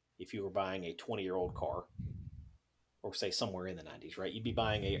 1990, if you were buying a 20-year-old car, or say somewhere in the 90s, right? You'd be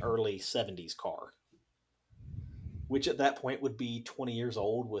buying a early 70s car, which at that point would be 20 years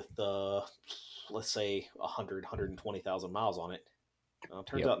old with let's say 100 120,000 miles on it.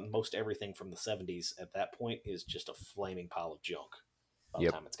 Turns yep. out most everything from the 70s at that point is just a flaming pile of junk by the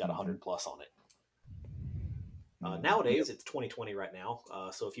Yep. time it's got hmm 100 plus on it. hmm Nowadays, it's 2020 right now.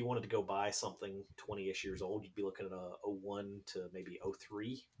 So if you wanted to go buy something 20-ish years old, you'd be looking at a '01 to maybe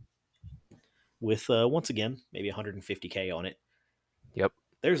 '03 with, once again, maybe 150K on it. Yep.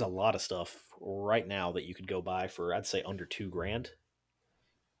 There's a lot of stuff right now that you could go buy for, I'd say, under 2 grand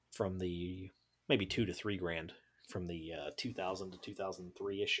from the maybe 2 to 3 grand from the 2000 to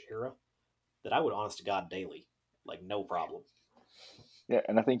 2003 ish era that I would, honest to God, daily, like no problem. Yeah,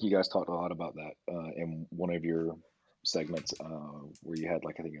 and I think you guys talked a lot about that in one of your segments where you had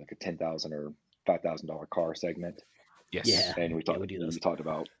like I think like a 10,000 or $5,000 car segment, Yes. Yeah, and we yeah, talked we do you those. talked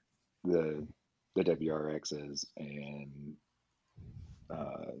about the the WRXs and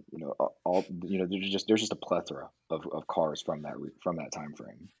all there's just a plethora of cars from from that time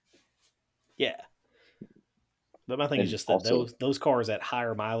frame, Yeah, but my thing is and just that also those cars at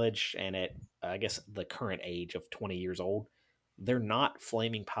higher mileage and at, I guess, the current age of 20 years old, they're not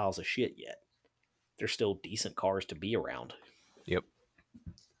flaming piles of shit yet. They're still decent cars to be around, Yep.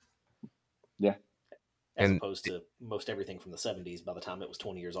 yeah, as And opposed to most everything from the 70s. By the time it was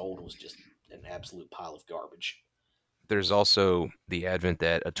 20 years old, was just an absolute pile of garbage. there's also the advent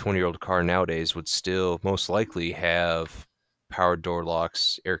that a 20-year-old car nowadays would still most likely have power door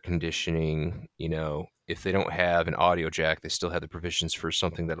locks, air conditioning. If they don't have an audio jack, they still have the provisions for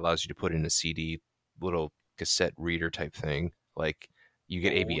something that allows you to put in a CD, little cassette reader type thing. Like you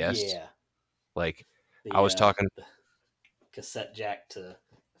get Oh ABS. yeah, Like I the was talking, the cassette jack to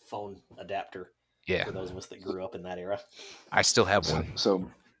phone adapter yeah, for those of us that grew up in that era. I still have so, one.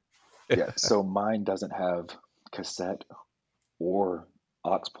 so yeah, so mine doesn't have cassette or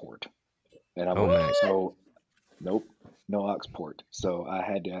aux port, and Oh, nice. What? so nope, no aux port. So I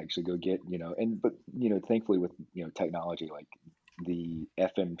had to actually go get, and but thankfully with technology like the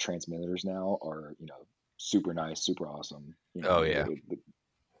FM transmitters now are super nice, super awesome. Oh yeah.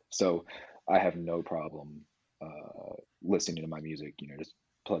 So I have no problem listening to my music. Just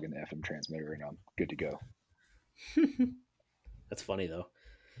plug in the FM transmitter and I'm good to go. That's funny though.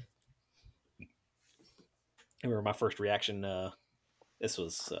 I remember my first reaction. This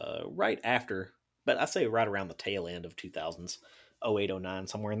was right after, but I say right around the tail end of 2000s, '08, '09,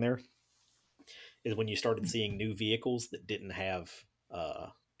 somewhere in there, is when you started seeing new vehicles that didn't have uh,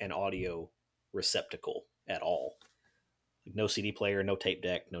 an audio receptacle at all. Like no CD player, no tape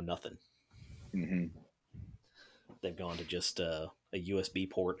deck, no nothing. hmm They've gone to just a USB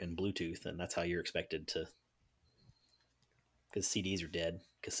port and Bluetooth, and that's how you're expected to. Because CDs are dead,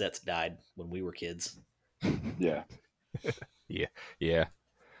 cassettes died when we were kids. Yeah. Yeah. Yeah.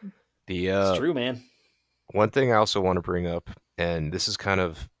 The It's true, man. one thing I also want to bring up, and this is kind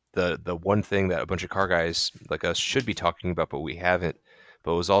of the one thing that a bunch of car guys like us should be talking about, but we haven't.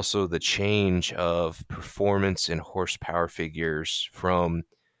 But it was also the change of performance and horsepower figures from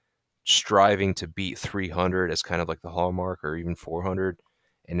striving to beat 300 as kind of like the hallmark, or even 400,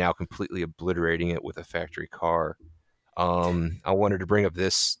 and now completely obliterating it with a factory car. I wanted to bring up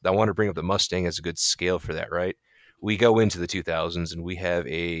this. I want to bring up the Mustang as a good scale for that, right? We go into the 2000s and we have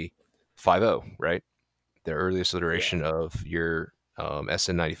a 5.0, right? The earliest Yeah. iteration of your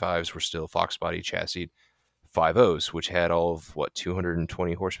SN95s were still Fox body chassis 5.0s, which had all of what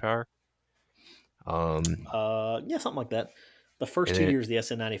 220 horsepower. Um, Yeah, something like that. The first and two then years the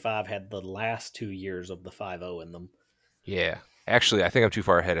SN95 had the last 2 years of the 5.0 in them. yeah, actually, I think I'm too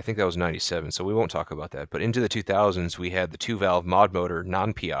far ahead. I think that was 97, so we won't talk about that. But into the 2000s, we had the two valve mod motor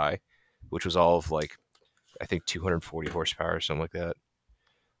non PI, which was all of like I think 240 horsepower or something like that.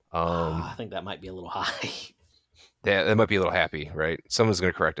 I Um, think that might be a little high. that might be a little happy, right? Someone's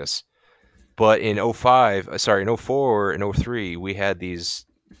going to correct us. But in '05, sorry, in '04 and '03, we had these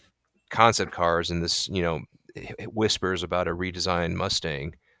concept cars and this, whispers about a redesigned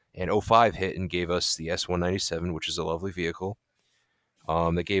Mustang. And '05 hit and gave us the S197, which is a lovely vehicle.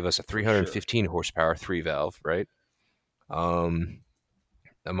 That gave us a For sure. 315 horsepower three valve, right? Um,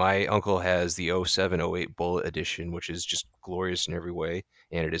 my uncle has the '07 '08 Bullet Edition, which is just glorious in every way,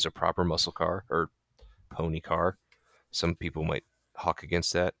 and it is a proper muscle car or pony car. Some people might hawk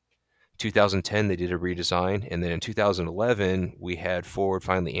against that. 2010 they did a redesign, and then in 2011 we had Ford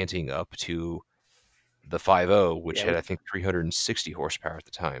finally anteing up to the 5.0, which Yeah, had I think 360 horsepower at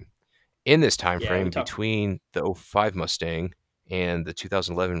the time. In this time we frame talked. between the '05 Mustang and the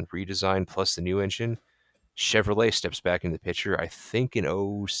 2011 redesign plus the new engine, Chevrolet steps back in the picture. I think in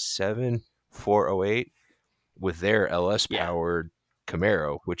 '07 for '08 with their LS Yeah, powered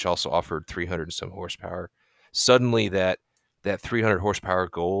Camaro, which also offered 300 and some horsepower. Suddenly, that 300 horsepower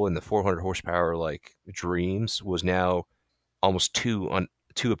goal and the 400 horsepower like dreams was now almost too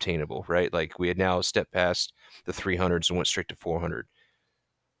obtainable, right? Like we had now stepped past the 300s and went straight to 400.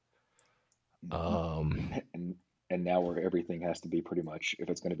 Mhm. Um, and and now where everything has to be pretty much, if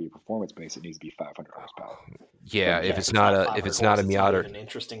it's going to be performance based, it needs to be 500 horsepower. yeah, Pretty yeah. much If it's everything. not if 500 it's not a horse, it's not Miata, even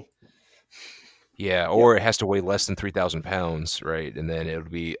interesting. yeah, Yep. or it has to weigh less than 3,000 pounds, right? And then it'll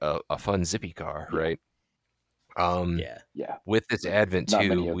be a fun zippy car, Yeah. right? Um, Yeah, Yeah. with this But advent not too,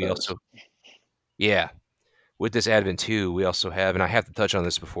 many of we those. also yeah, with this advent too, we also have, and I have to touch on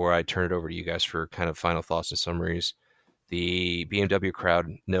this before I turn it over to you guys for kind of final thoughts and summaries. The BMW crowd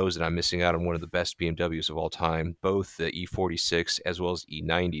knows that I'm missing out on one of the best BMWs of all time. Both the E46 as well as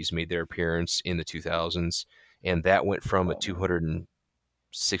E90s made their appearance in the 2000s, and that went from a Oh man.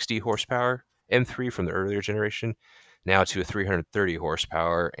 260 horsepower M3 from the earlier generation now to a 330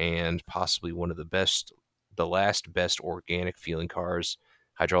 horsepower and possibly one of the last best organic feeling cars.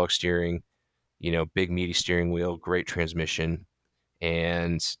 Hydraulic steering, big meaty steering wheel, great transmission,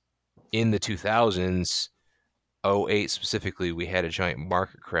 and in the 2000s, '08 specifically, we had a giant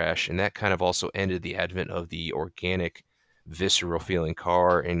market crash, and that kind of also ended the advent of the organic, visceral feeling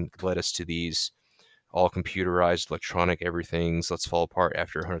car and led us to these all computerized, electronic everything's let's fall apart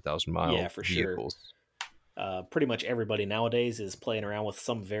after 100,000 yeah, mile for sure. vehicles. Pretty much everybody nowadays is playing around with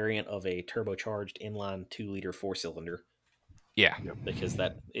some variant of a turbocharged inline 2 liter 4 cylinder Yeah, Yep. because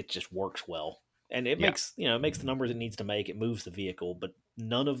that it just works well and it yeah. makes it makes the numbers it needs to make. It moves the vehicle, but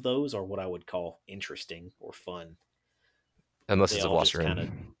none of those are what I would call interesting or fun. Unless They it's a all just Veloster kind of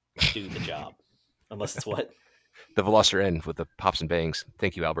N. do the job, unless it's what The Veloster N with the pops and bangs.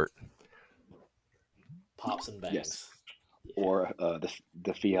 Thank you, Albert. pops and Yes. bangs. Yeah, Or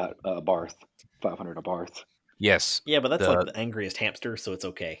the Fiat Barth, 500 a Barth. Yes, yeah, but that's like the the angriest hamster, so it's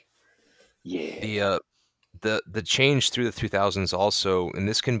okay. the Yeah. uh, the change through the 2000s also, and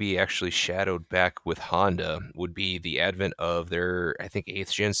this can be actually shadowed back with Honda, would be the advent of their I think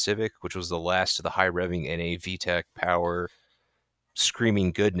eighth gen Civic, which was the last of the high revving NA VTEC power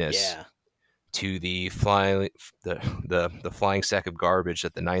screaming goodness Yeah, to the flying the flying sack of garbage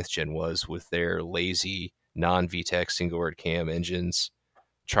that the ninth gen was with their lazy non VTEC single word cam engines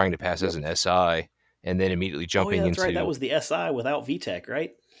trying to pass as Yep. an SI and then immediately oh yeah, jumping that's right. That into was the SI without VTEC,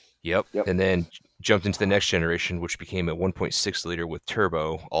 right? yep, Yep. and then jumped into the next generation, which became a 1.6 liter with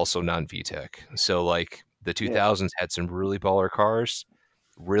turbo, also non VTEC. So like the Yeah. 2000s had some really baller cars,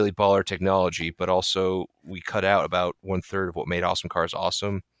 really baller technology, but also we cut out about one third of what made awesome cars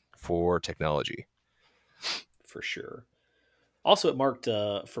awesome for technology. For sure. Also, it marked,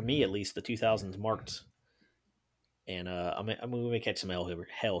 for me at least, the 2000s marked, and I'm gonna catch some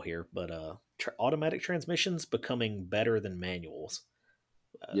hell here, but automatic transmissions becoming better than manuals,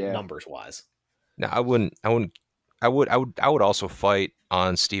 Yeah. numbers wise. Now I would also fight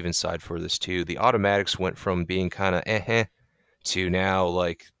on Steven's side for this too. The automatics went from being kind of to now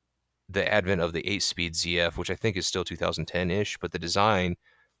like the advent of the 8 speed ZF, which I think is still 2010 ish, but the design,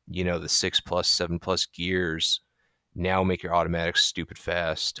 the 6 plus, 7 plus gears now make your automatics stupid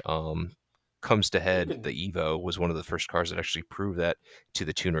fast. Comes to head, Even the Evo was one of the first cars that actually proved that to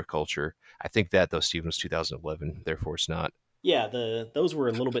the tuner culture. I think that though, Steven, was 2011, therefore it's not. yeah, those were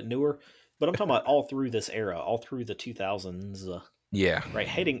a little bit newer, but I'm talking about all through this era, all through the 2000s. Yeah. right?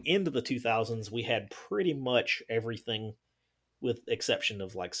 Heading into the 2000s, we had pretty much everything with exception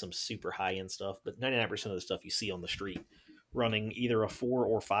of like some super high end stuff, but 99% of the stuff you see on the street running either a 4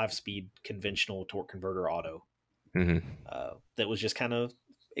 or 5 speed conventional torque converter auto Hmm. that was just kind of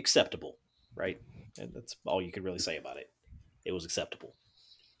acceptable, right? And that's all you could really say about it. It was acceptable.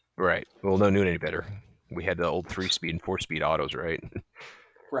 Right. Well, no knew any better. We had the old 3-speed and 4-speed autos, right?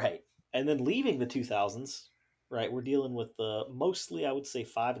 Right. And then leaving the 2000s, right, we're dealing with mostly, I would say,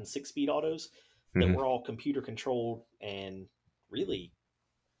 5 and 6 speed autos that Hmm. were all computer controlled and really,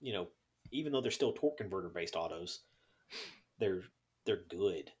 you know, even though they're still torque converter based autos, they're they're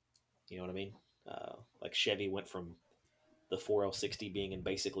good. You know what I mean? Like Chevy went from the 4L60 being in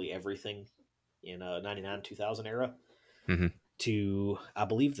basically everything in 99 2000 era Hmm. to I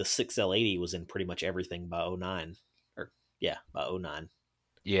believe the 6L80 was in pretty much everything by '09. Or yeah, by '09.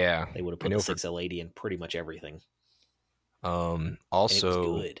 Yeah. They would have I put the know for 6L80 in pretty much everything and it was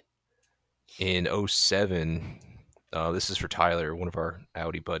also good. in '07. This is for Tyler, one of our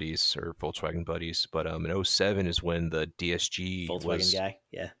Audi buddies or Volkswagen buddies. But in '07 is when the DSG Volkswagen was guy.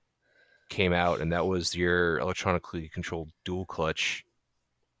 Yeah. came out, and that was your electronically controlled dual clutch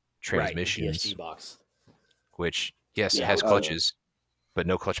Right, the transmissions, DSG box. which yes, it Yeah, has which clutches, but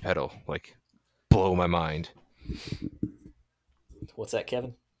no clutch pedal. Like, blow my mind. what's that,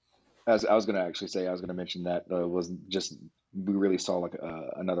 Kevin? As I was going to actually say, I was going to mention that was just we really saw like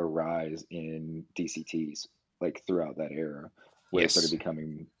another rise in DCTs like throughout that era, where they started Yes.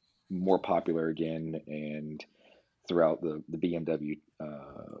 becoming more popular again, and throughout the BMW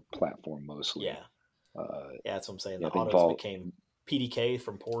platform mostly. Yeah. Uh, Yeah, that's what I'm saying. yeah, The I think autos Vault. became PDK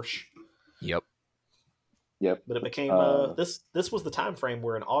from Porsche, Yep. Yep. but it became Uh, this was the time frame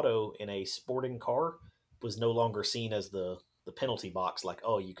where an auto in a sporting car was no longer seen as the penalty box, like,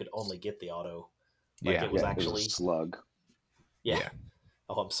 oh, you could only get the auto. Like Yeah. it was yeah, it was a actually, slug. yeah. Yeah.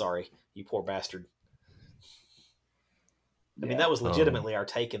 Oh, I'm sorry, you poor bastard. I mean, Yeah. that was Um. legitimately our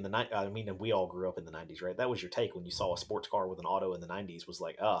take in the night. I mean, and we all grew up in the '90s, right? That was your take when you saw a sports car with an auto in the '90s. Was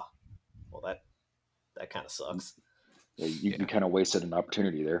like, ah, oh, well, that kind of sucks. Yeah, you Yeah. kind of wasted an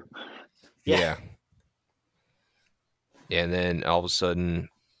opportunity there. Yeah, Yeah. And then all of a sudden,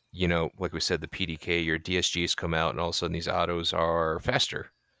 like we said, the PDK, your DSGs come out, and all of a sudden these autos are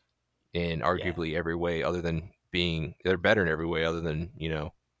faster in yeah, arguably every way, other than being they're better in every way, other than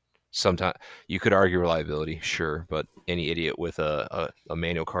sometimes you could argue reliability, sure, but any idiot with a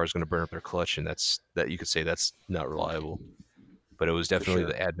manual car is going to burn up their clutch, and that you could say that's not reliable. But it was for definitely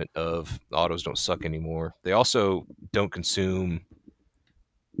sure. the advent of autos don't suck anymore. They also don't consume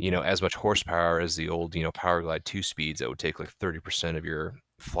as much horsepower as the old Power Glide 2 speeds that would take like 30% of your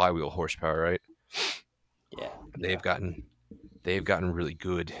flywheel horsepower, right? Yeah, They've Yeah. gotten they've gotten really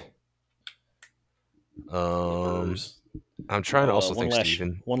good. Um, yippers. I'm trying to Oh, also think,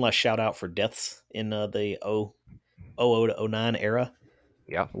 Steven. one last shout out for deaths in the 00 to '09 era,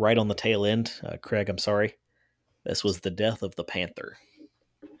 Yeah. right on the tail end. Craig, I'm sorry. This was the death of the Panther.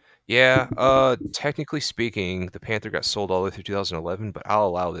 Yeah, technically speaking, the Panther got sold all the way through 2011, but I'll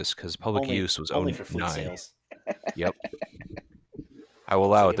allow this because public use was Only for fleet 09. sales. Yep, I will I was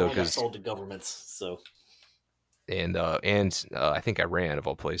allow like, it it though only got because sold to governments. So, I think Iran of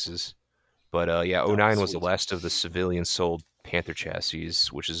all places. But yeah, oh, '09 was the sweet. last of the civilian sold Panther chassis,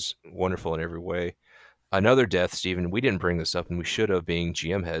 which is wonderful in every way. Another death, Stephen. We didn't bring this up, and we should have, being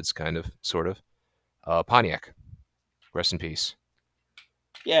GM heads, kind of, sort of. Pontiac, rest in peace.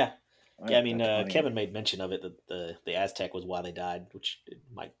 Yeah, All yeah. I right, mean, that Pontiac. Kevin made mention of it that the Aztec was why they died, which it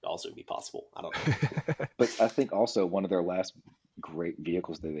might also be possible. I don't know. But I think also one of their last great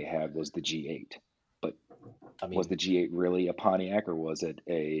vehicles that they had was the G8. But I was mean, the G8 really a Pontiac or was it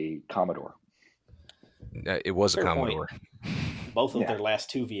a Commodore? It was a fair point. Commodore. Both of Yeah, their last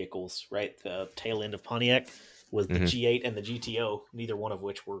two vehicles, right, the tail end of Pontiac, was the Hmm. G8 and the GTO. Neither one of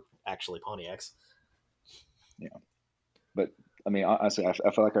which were actually Pontiacs. yeah. But I mean, honestly, I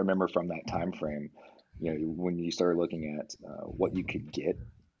feel like I remember from that time frame, when you started looking at what you could get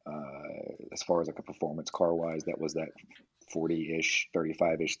as far as like a performance car wise, that was that 40-ish,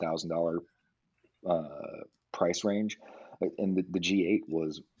 35-ish $1,000 price range. And the G8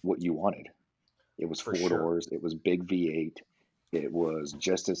 was what you wanted. It was For four sure. doors. It was big V8. It was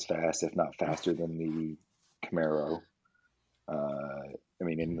just as fast, if not faster, than the Camaro. I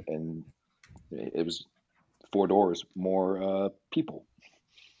mean, and it was four doors, more people.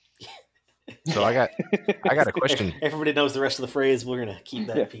 So I Yeah. got I got a question. Everybody knows the rest of the phrase. We're gonna keep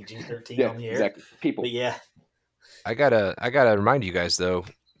Yeah, that PG-13 yeah, on the air. exactly. But People. yeah, I gotta remind you guys though,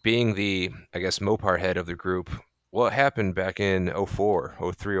 being the I guess Mopar head of the group, what happened back in '04,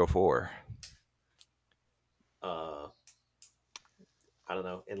 '03, '04? uh, I don't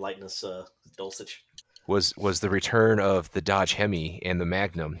know. Enlighten us, Dulcich. Was the return of the Dodge Hemi and the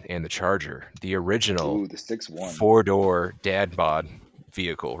Magnum and the Charger, the original Ooh, the 6-1. four-door dad bod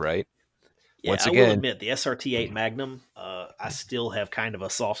vehicle, right? Yeah, Once I will again, admit the SRT8 Magnum. I still have kind of a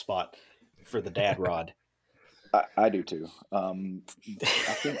soft spot for the dad rod. I do too. I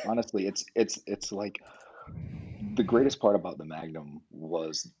think honestly, it's like the greatest part about the Magnum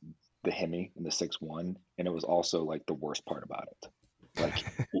was the Hemi and the 6-1, and it was also like the worst part about it. Like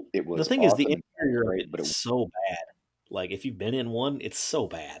it The was thing is, the awesome and interior of it great, but is so bad. Like if you've been in one, it's so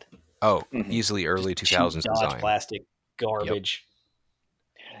bad. oh, mhm. easily Just early cheap 2000s Dodge design. plastic Yep. garbage.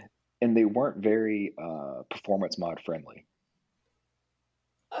 And they weren't very performance mod friendly.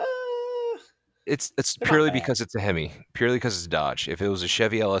 Uh, It's they're not purely bad. because it's a Hemi, purely because it's Dodge. If it was a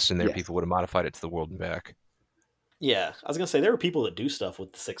Chevy LS in there, Yes. people would have modified it to the world and back. Yeah, I was gonna say there are people that do stuff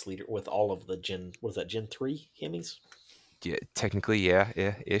with the 6 liter with all of the Gen. What is that? Gen 3 Hemis? Yeah, technically, yeah,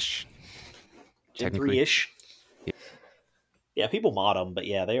 yeah, ish. Gen three Technically, ish. Yeah, people mod them, but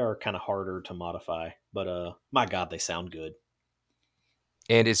yeah, they are kind of harder to modify. But my God, they sound good.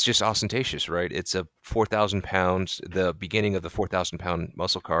 and it's just ostentatious, right? It's a 4,000 pounds, the beginning of the 4,000 pound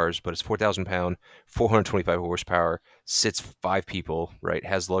muscle cars, but it's 4,000 pound, 425 horsepower, sits five people, right?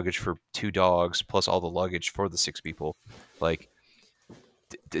 Has luggage for two dogs plus all the luggage for the six people. Like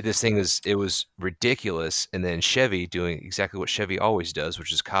this thing is, it was ridiculous. And then Chevy doing exactly what Chevy always does,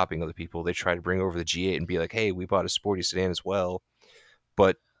 which is copying other people. They try to bring over the G8 and be like, hey, we bought a sporty sedan as well,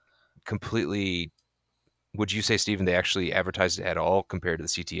 but completely. Would you say, Steven, they actually advertised it at all compared to the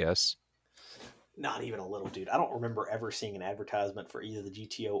CTS? Not even a little, dude. I don't remember ever seeing an advertisement for either the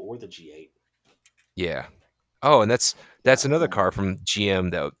GTO or the G8. Yeah. Oh, and that's Yeah. another No. car from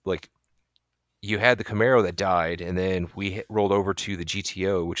GM that like you had the Camaro that died, and then we rolled over to the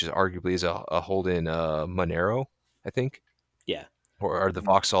GTO, which is arguably is a Holden Monero, I think, Yeah, or the Mhm.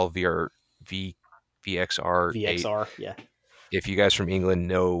 Vauxhall V VXR 8. VXR. Yeah, If you guys from England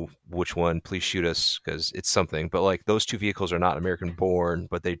know which one, please shoot us because it's something. But like those two vehicles are not American born,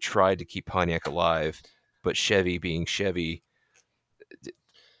 but they tried to keep Pontiac alive. But Chevy, being Chevy,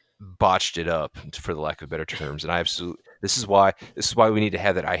 botched it up, for the lack of better terms. And I absolutely this is why we need to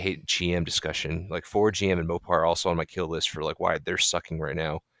have that I hate GM discussion. Like Ford, GM, and Mopar are also on my kill list for like why they're sucking right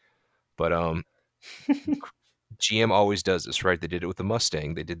now. But GM always does this, right? They did it with the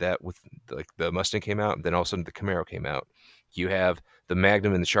Mustang. They did that with like the Mustang came out, and then all of a sudden the Camaro came out. You have the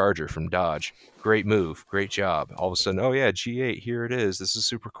Magnum and the Charger from Dodge. Great move, great job. All of a sudden, oh yeah, G8, here it is. This is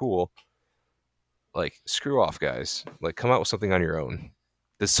super cool. Like, screw off, guys. Like, come out with something on your own.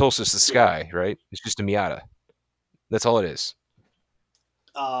 The Solstice the yeah. Sky, right? It's just a Miata. That's all it is.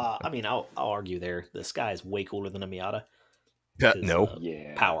 I mean, I'll argue there. The Sky is way cooler than a Miata because No,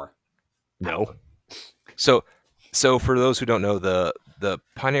 Yeah. power, no. power. So, so for those who don't know, the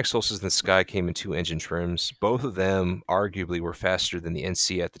Pontiac Solstice in the Sky came in two engine trims. Both of them arguably were faster than the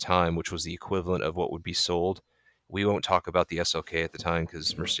NC at the time, which was the equivalent of what would be sold. We won't talk about the SLK at the time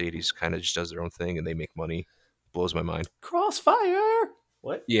because Mercedes kind of just does their own thing and they make money. Blows my mind. Crossfire.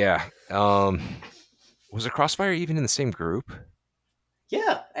 What? Yeah. Was a Crossfire even in the same group?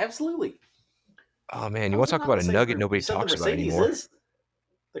 Yeah, absolutely. Oh man, you How want is to it talk not in about the a same nugget group? You nobody said the talks about Mercedes anymore? is.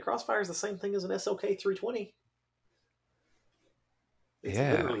 The Crossfire is the same thing as an SLK 320. It's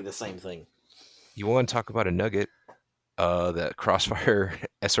Yeah. literally the same thing. You want to talk about a nugget? The Crossfire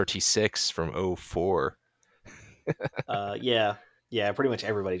SRT6 from '04. Yeah, yeah. Pretty much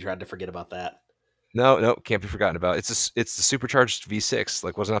everybody tried to forget about that No, no, can't be forgotten about. It's the supercharged V6.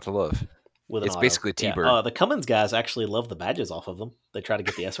 Like, what's not to love? with an It's auto. basically a Yeah. T-Bird. The Cummins guys actually love the badges off of them. They try to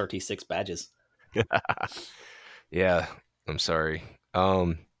get the SRT6 badges. Yeah, I'm sorry.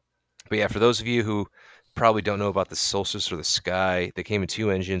 But yeah, for those of you who probably don't know about the Solstice or the Sky, they came in two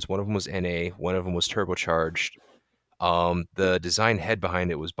engines. One of them was NA, one of them was turbocharged. The design head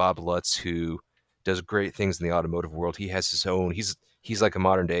behind it was Bob Lutz, who does great things in the automotive world. He has his own. He's like a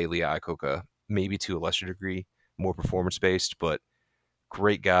modern day Lee Iacocca, maybe to a lesser degree, more performance based, but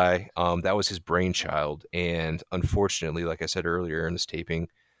great guy. That was his brainchild, and unfortunately, like I said earlier in this taping,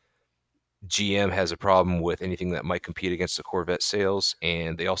 GM has a problem with anything that might compete against the Corvette sales,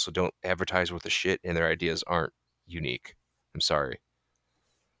 and they also don't advertise worth a shit, and their ideas aren't unique. I'm sorry.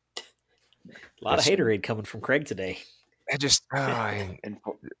 A lot of That's And haterade coming from Craig today. I just and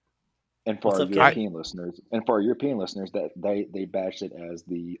for, and for What's our up, I Kevin? European listeners, and for our European listeners, that they bashed it as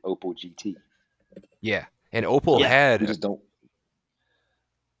the Opel GT. yeah. And Opel Yeah, We had just don't.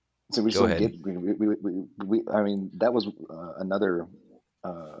 So we just go don't ahead. get. I mean, that was another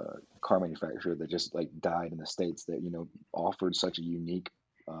car manufacturer that just like died in the states that offered such a unique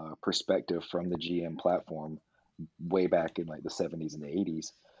perspective from the GM platform way back in like the 70s and the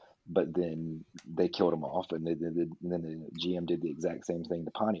 80s. But then they killed them off, and then the GM did the exact same thing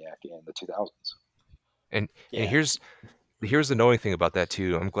to Pontiac in the 2000s. And Yeah, here's the annoying thing about that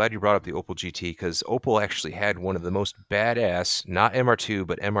too. I'm glad you brought up the Opel GT because Opel actually had one of the most badass, not MR2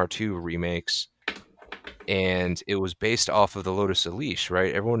 but MR2 remakes, and it was based off of the Lotus Elise,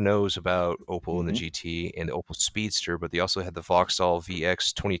 right? Everyone knows about Opel and the Hmm. GT and the Opel Speedster, but they also had the Vauxhall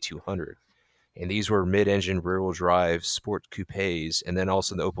VX 2200. And these were mid-engine rear-wheel drive sport coupes, and then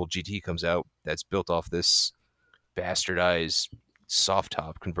also the Opel GT comes out that's built off this bastardized soft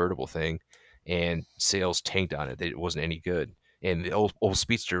top convertible thing, and sales tanked on it. It wasn't any good. And the old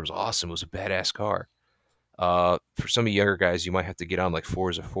Speedster was awesome. It was a badass car. For some of you younger guys, you might have to get on like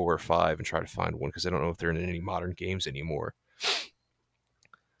Forza 4 or 5 and try to find one because I don't know if they're in any modern games anymore.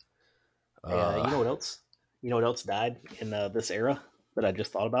 Uh, you know what else? You know what else died in this era that I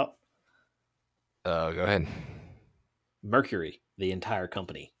just thought about? go ahead. Mercury, the entire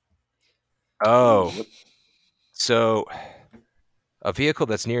company. Oh, Yep. so a vehicle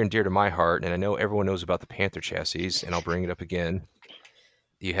that's near and dear to my heart, and I know everyone knows about the Panther chassis, and I'll bring it up again.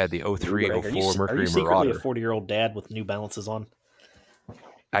 You had the Here we go. '03, Greg, '04 are you Mercury secretly a Marauder. 40-year-old dad with New Balances on?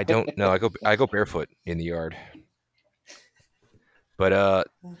 I don't know. I go barefoot in the yard, but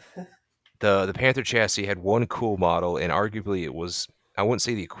the Panther chassis had one cool model, and arguably it was, I wouldn't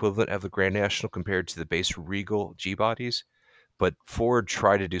say the equivalent of the Grand National compared to the base Regal G bodies, but Ford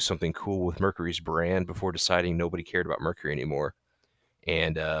tried to do something cool with Mercury's brand before deciding nobody cared about Mercury anymore,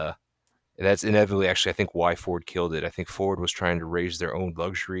 and that's inevitably actually I think why Ford killed it. I think Ford was trying to raise their own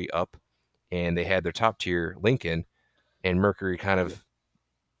luxury up, and they had their top tier Lincoln, and Mercury kind Yep. of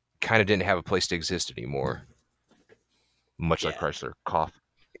kind of didn't have a place to exist anymore, much like Yeah. Chrysler. Cough.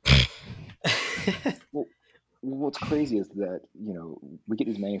 Well, what's crazy is that we get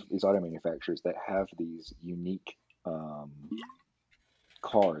these auto manufacturers that have these unique um,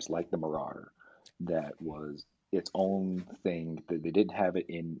 cars like the Marauder that was its own thing that they didn't have it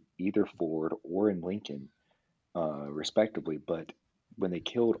in either Ford or in Lincoln, respectively. But when they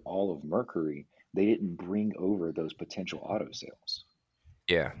killed all of Mercury, they didn't bring over those potential auto sales.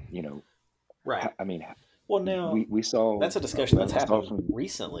 Yeah. You know, Right. I mean, Well, now we saw that's a discussion that's I saw happened from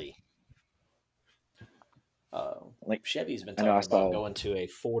recently. Uh, like Chevy's been I know I talking about saw, going to a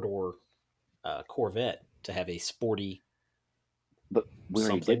four-door Corvette to have a sporty but we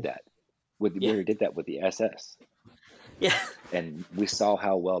already did something. that we Yeah. already did that with the SS, Yeah. and we saw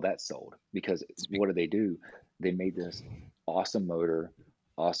how well that sold because what do? They made this awesome motor,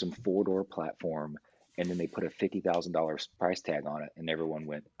 awesome four-door platform, and then they put a $50,000 price tag on it, and everyone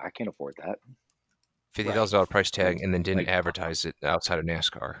went, I can't afford that. fifty Right. thousand dollar price Like, tag, and then didn't like advertise it outside of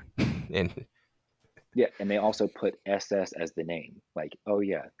NASCAR. And yeah, and they also put SS as the name. Like, oh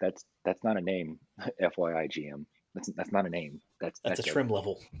yeah, that's not a name, FYI GM. That's not a name. That's a That's trim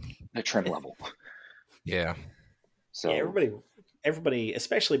level. a trim level. yeah, Yeah. So Everybody,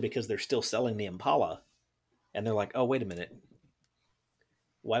 especially because they're still selling the Impala, and they're like, oh, wait a minute.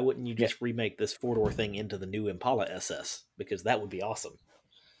 Why wouldn't you yeah, just remake this four-door thing into the new Impala SS? Because that would be awesome.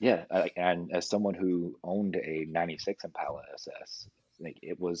 yeah, and as someone who owned a '96 Impala SS, like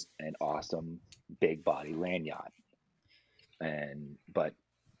it was an awesome big body land yacht, and but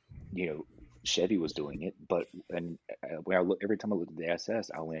Chevy was doing it, but and when I look every time I looked at the SS,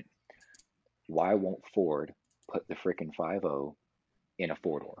 I went, why won't Ford put the frickin' 50 in a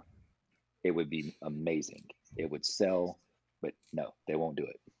four door? It would be amazing. It would sell, but no, they won't do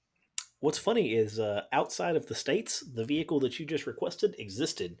it. What's funny is outside of the States, the vehicle that you just requested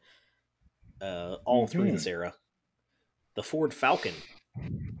existed all through Hmm. this era. The Ford Falcon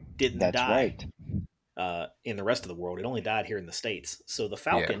didn't That's die right. in the rest of the world. It only died here in the States. So the yeah.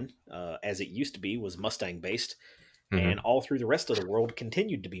 Falcon, as it used to be, was Mustang based, and Hmm. all through the rest of the world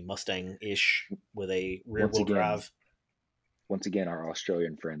continued to be Mustang ish with a rear Once wheel again, drive. once again, our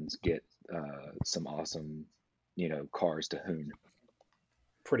Australian friends get some awesome, cars to hoon.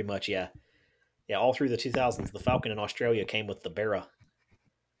 Pretty much, yeah. Yeah, all through the 2000s, the Falcon in Australia came with the Barra,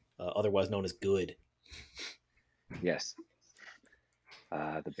 otherwise known as Good, Yes,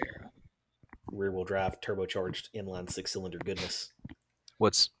 the Barra. rear wheel drive, turbocharged inline six cylinder goodness.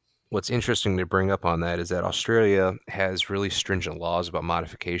 What's What's interesting to bring up on that is that Australia has really stringent laws about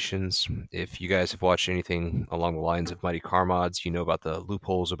modifications. If you guys have watched anything along the lines of Mighty Car Mods, you know about the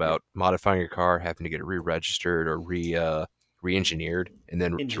loopholes Yep. about modifying your car, having to get it re-registered or re-engineered, and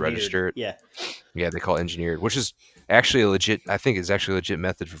then to Engineered, register it. yeah. Yeah, they call it engineered, which is actually a legit. I think is actually a legit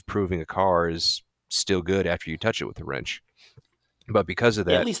method of proving a car is still good after you touch it with a wrench. But because of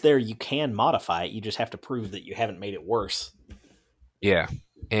Yeah, at that, least there you can modify it. You just have to prove that you haven't made it worse. yeah.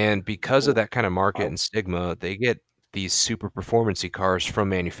 And because of Well, that kind of market I'll, and stigma, they get these super performancy cars from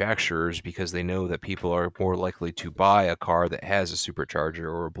manufacturers because they know that people are more likely to buy a car that has a supercharger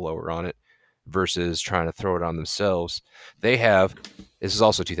or a blower on it versus trying to throw it on themselves. They have, this is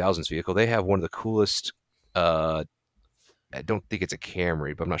also a 2000s vehicle, they have one of the coolest, I don't think it's a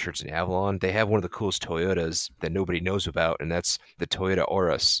Camry, but I'm not sure it's an Avalon. They have one of the coolest Toyotas that nobody knows about, and that's the Toyota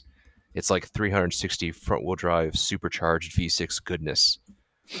Auris. It's like 360 front wheel drive supercharged V6 goodness,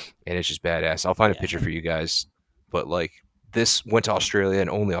 and it's just badass. I'll find a Yeah, picture for you guys. But like this went to Australia and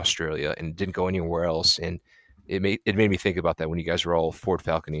only Australia and didn't go anywhere else. And it made me think about that when you guys were all Ford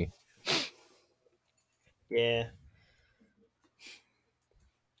Falcony. yeah.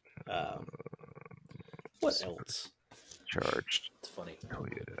 Um, what else? Supercharged It's funny.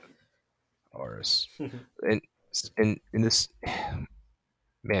 Toyota Auris. And and in this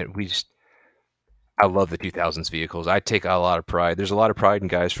man, I love the 2000s vehicles. I take a lot of pride. There's a lot of pride in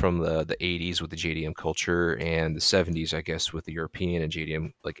guys from the 80s with the JDM culture and the 70s, I guess, with the European and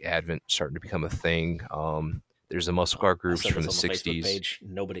JDM like Advent starting to become a thing. There's the muscle car I groups said from this the on the Facebook 60s. page.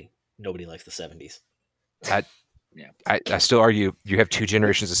 Nobody likes the '70s. I, yeah. I still argue you have two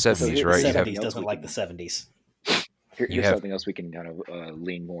Here, generations of so 70s, here, The right? here's You have something '70s else doesn't we like the can '70s. you here's have something else we can kind of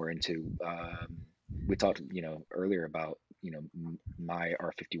lean more into. We talked, earlier about my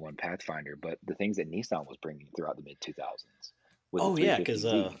R51 Pathfinder, but the things that Nissan was bringing throughout the mid 2000s was the Oh yeah, because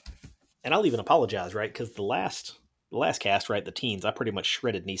 350Z. and I'll even apologize, right? Because the last cast, right, the teens, I pretty much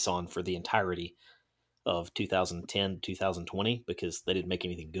shredded Nissan for the entirety of 2010 2020 because they didn't make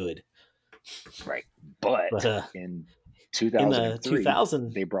anything good. Right. But But in in the 2003,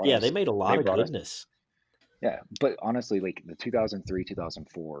 2000, they brought yeah, they us made a they lot of brought us goodness. yeah, but honestly, like the 2003,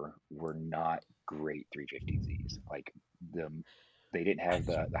 2004 were not great 350Zs. Like the they didn't I, have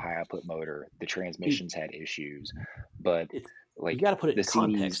the high output motor, the dude, transmissions had issues, but it's you like got to put it the in CDs,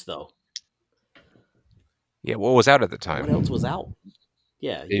 context, though. yeah. What was out at the What else time? was out?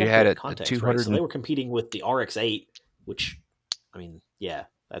 Yeah, you got It to put had it in a context, right? 200 So they and were competing with the RX-8, which, I mean, yeah,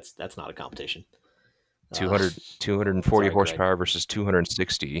 that's not a competition. Uh, 200, 240 sorry, Greg. horsepower versus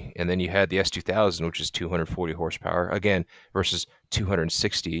 260, and then you had the S2000, which is 240 horsepower again versus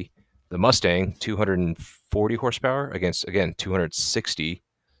 260. The Mustang 240 horsepower against again 260.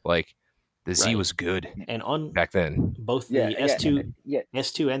 Like the Z Right, was good and on back then. both yeah, the yeah, S2,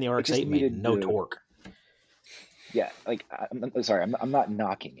 S2 and the it just RX-8 made needed no the torque. yeah, like I'm sorry, I'm not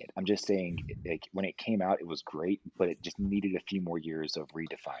knocking it. I'm just saying, like when it came out, it was great, but it just needed a few more years of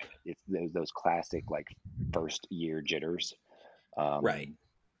redefinement. It's those classic like first year jitters. Right, Um,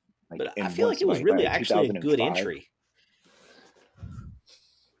 like but I and feel like once it was by really like actually a good 2005, entry.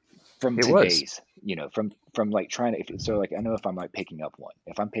 from It was. today's, from like trying to if so like I know if I'm like picking up one,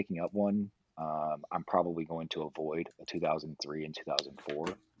 if I'm picking up one, I'm probably going to avoid a 2003 and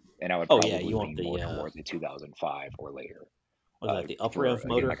 2004, and I would Oh yeah, probably you want lean the more towards a 2005 or later. was that the up For rev again,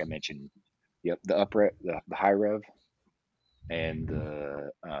 motor? like I mentioned, yep, the up rev, the high rev, and the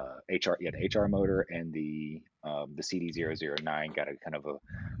HR, yeah, the HR motor and the CD009 got a kind of a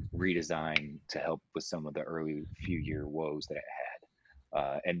redesign to help with some of the early few year woes that it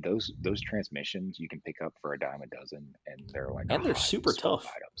had. And those transmissions you can pick up for a dime a dozen, and they're like And they're a high super swap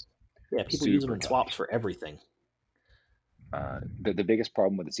tough. items, Yeah, people use them super in tough. swaps for everything. The biggest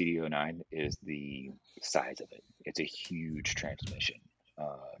problem with the CD09 is the size of it. It's a huge transmission.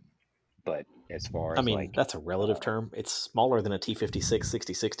 Um, but as far I as mean, like that's a relative uh, term. It's smaller than a T56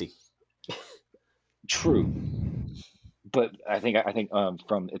 6060. true, but I think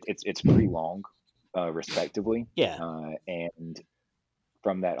from it's pretty long, respectively, Yeah, and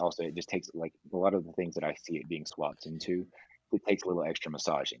from that also it just takes like a lot of the things that I see it being swapped into. It takes a little extra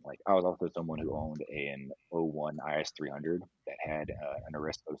massaging. Like I was also someone who owned an '01 IS300 that had an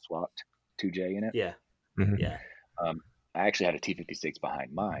Aristo swapped 2J in it. yeah, Mhm. yeah. Um, I actually had a T56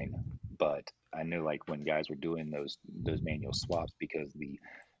 behind mine, but I knew like when guys were doing those manual swaps because the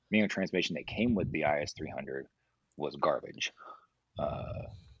manual transmission that came with the IS300 was garbage. Uh,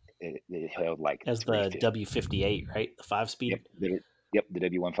 it held like As the 350. W58, right? The 5 speed. Yep, yep, the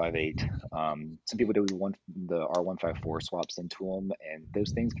W158. Some people do the R154 swaps into them, and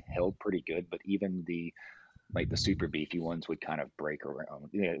those things held pretty good. But even the like the super beefy ones would kind of break around.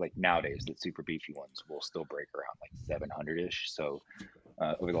 Like nowadays, the super beefy ones will still break around like 700 ish. So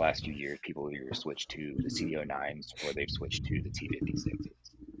over the last few years, people have either switched to the CD09s or they've switched to the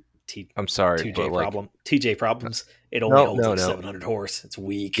T56s. T I'm sorry, And but like TJ problems. It only no, holds no, like no. 700 horse. It's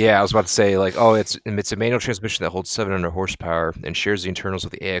weak. Yeah, I was about to say like, oh, it's a manual transmission that holds 700 horsepower and shares the internals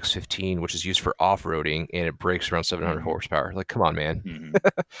with the AX15, which is used for off-roading, and it breaks around 700 hmm horsepower. Like, come on, man. hmm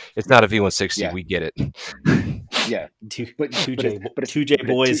It's yeah, not a V160. yeah, We get it. Yeah, two but two but it's J but it's two J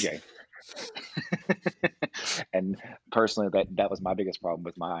but it's two boys. J. And personally, that was my biggest problem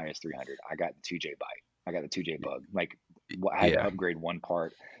with my IS 300. I got the 2J bite. I got the 2J bug. Like I had to Yeah. upgrade one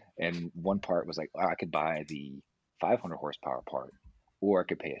part, and one part was like, oh, I could buy the 500 horsepower part, or I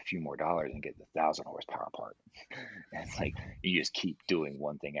could pay a few more dollars and get the 1,000 horsepower part. And it's like you just keep doing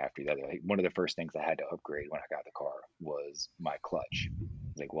one thing after the other. Like one of the first things I had to upgrade when I got the car was my clutch.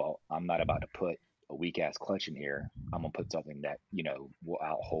 It's like, well, I'm not about to put a weak ass clutch in here. I'm gonna put something that will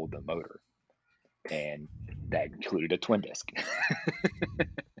outhold the motor, and that included a twin disc.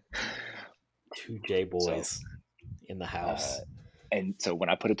 2J So, boys in the uh, house. and so when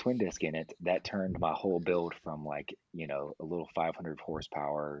I put a twin disc in it, that turned my whole build from like a little 500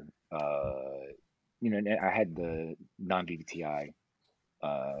 horsepower. And I had the non VVTi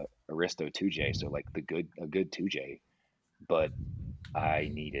Aristo 2J, so like a good 2J, but I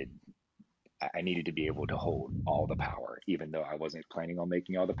needed I needed to be able to hold all the power, even though I wasn't planning on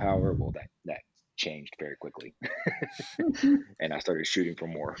making all the power. Well, that changed very quickly, and I started shooting for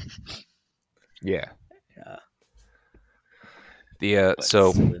more. Yeah. Yeah, The But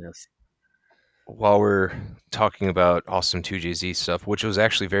so silliness. while we're talking about awesome 2JZ stuff, which was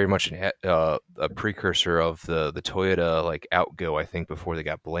actually very much a precursor of the Toyota like Outgo, I think before they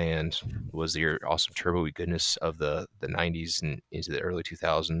got bland, was your awesome turbo goodness of the 90s and into the early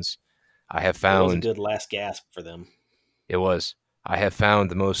 2000s. I have It was a found good last gasp for them. it was. I have found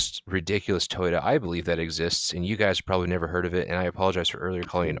the most ridiculous Toyota I believe that exists, and you guys probably never heard of it. And I apologize for earlier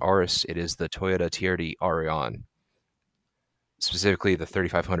calling it Aris. It is the Toyota TRD Arion, specifically the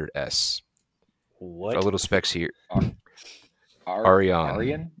 3500S. For a What? little specs here, Ar- Arion.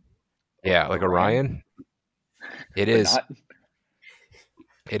 Arian Yeah, or like Ryan, Orion. It but is not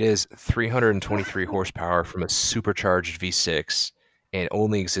it is 323 horsepower from a supercharged V6 and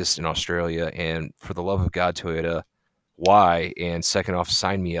only exists in Australia. And for the love of God, Toyota, why? And second off,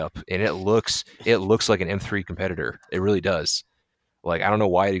 sign me up. And it looks like an M3 competitor. It really does. Like I don't know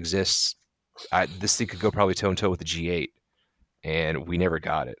why it exists. This thing could go probably toe and toe with the G8, and we never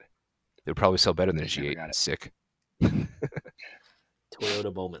got it. It would probably sell better than a just never G8. got it. Sick,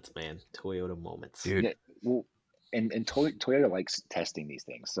 Toyota moments, man. Toyota moments. dude. Yeah, well, and Toyota likes testing these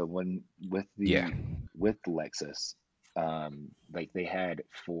things. So when Yeah, with Lexus, like they had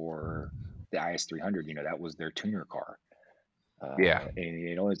for the IS 300, that was their tuner car. yeah, And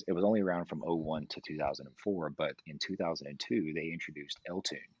it was only around from '01 to 2004, but in 2002 they introduced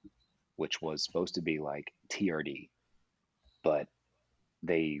L-Tune, which was supposed to be like TRD, but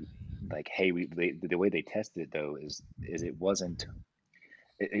they like, hey, the way they tested it though is it wasn't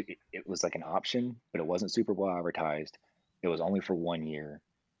it was like an option, but it wasn't super well advertised. It was only for 1 year,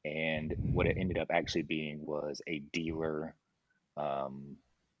 and what it ended up actually being was a dealer um,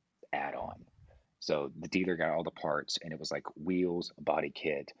 add-on. So the dealer got all the parts, and it was like wheels, body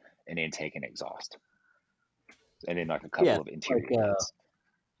kit, an intake and exhaust, and then like a Yeah, couple of like interior bits.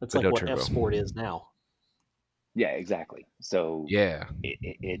 that's but like no what F turbo. Sport is now. Yeah, exactly. So Yeah,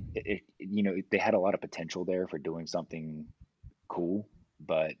 they had a lot of potential there for doing something cool,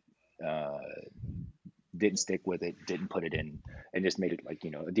 but uh, didn't stick with it, didn't put it in, and just made it like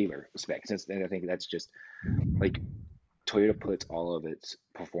a dealer spec. And I think that's just like Toyota puts all of its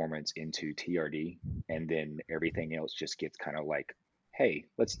performance into TRD, and then everything else just gets kind of like, hey,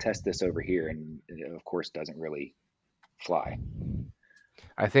 let's test this over here, and it, of course, doesn't really fly.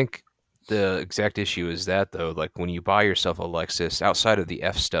 I think the exact issue is that though, like when you buy yourself a Lexus, outside of the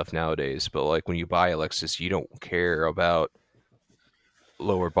F stuff nowadays, but like when you buy a Lexus, you don't care about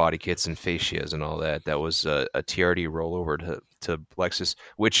lower body kits and fascias and all that. That was a TRD rollover to Lexus,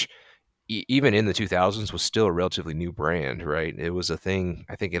 which even in the 2000s was still a relatively new brand, right? It was a thing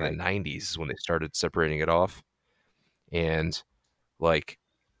I think in the Right. 90s when they started separating it off, and like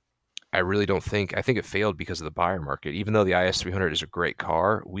I really don't think I think it failed because of the buyer market. Even though the IS 300 is a great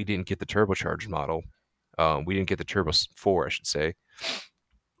car, we didn't get the turbocharged model. We didn't get the Turbo 4, I should say,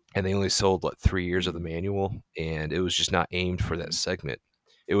 and they only sold like 3 years of the Mm-hmm. manual, and it was just not aimed for that Mm-hmm. segment.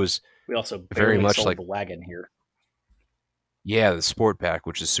 It was We also very barely much sold like the wagon here. yeah, the sport pack,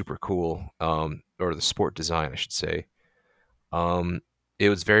 which is super cool, or the sport design, I should say. Um, it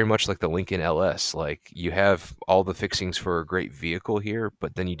was very much like the Lincoln LS. Like you have all the fixings for a great vehicle here,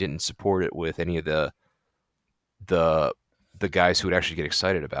 but then you didn't support it with any of the the guys who would actually get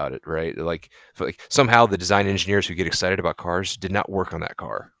excited about it, right? Like somehow the design engineers who get excited about cars did not work on that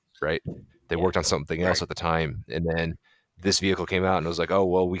car, right? They Yeah, worked on something else Right. at the time, and then this vehicle came out, and it was like, oh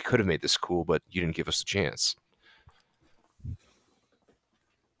well, we could have made this cool, but you didn't give us a chance.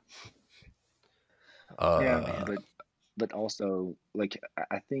 Yeah, Uh, but also like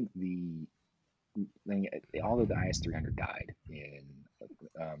I think although the IS 300 died in,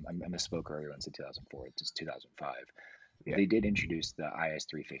 I misspoke earlier and said 2004. It's just 2005. Yeah, They did introduce the IS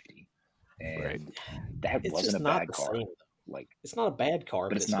 350, right. and that It's wasn't just a not bad the car. same. Like, It's not a bad car,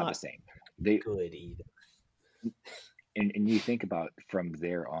 but but it's it's not the not same. They good either. and you think about from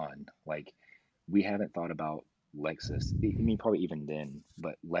there on, like we haven't thought about Lexus. I mean, probably even then,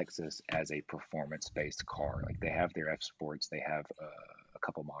 but Lexus as a performance-based car. Like they have their F Sports, they have a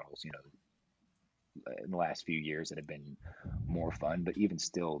couple models, in the last few years that have been more fun. But even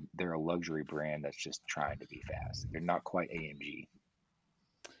still, they're a luxury brand that's just trying to be fast. They're not quite AMG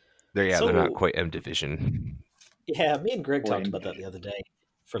They're not So quite M Division. yeah, me and Greg or talked M about that the Division. other day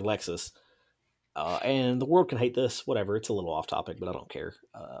for Lexus. And the world can hate this, whatever. It's a little off topic, but I don't care.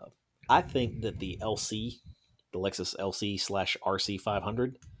 I think that the LC, the Lexus LC slash RC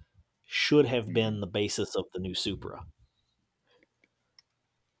 500, should have Hmm. been the basis of the new Supra.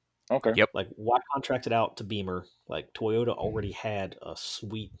 Okay. Yep. Like, why contract it out to Beamer? Like, Toyota already had a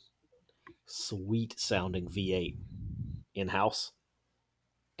sweet, sweet sounding V8 in house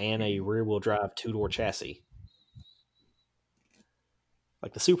and a Hmm. rear wheel drive two door chassis.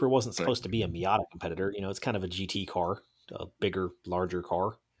 Like, the Supra wasn't But supposed to be a Miata competitor. It's kind of a GT car, a bigger, larger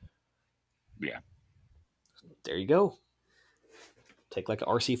car. yeah, There you go. Take like a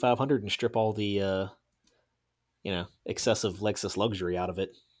RC 500 and strip all the excessive Lexus luxury out of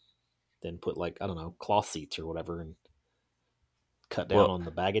it. Then put like, I don't know, cloth seats or whatever, and cut down Well, on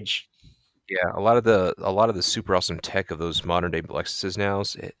the baggage. yeah, a lot of the super awesome tech of those modern day Lexuses now,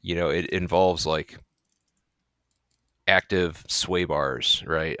 it involves like active sway bars,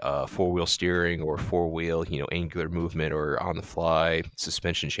 right? Four wheel steering or four wheel, angular movement or on the fly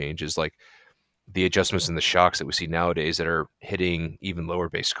suspension changes, like the adjustments in the shocks that we see nowadays that are hitting even lower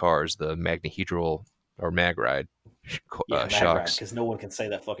base cars, the magnahedral or mag ride Yeah, mag ride, shocks. because no one can say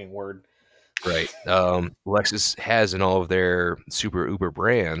that fucking word. Right. Lexus has in all of their super Uber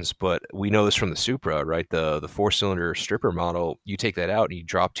brands, but we know this from the Supra, right? The four cylinder stripper model, you take that out and you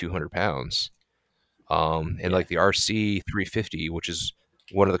drop 200 pounds. And Yeah, like the RC 350, which is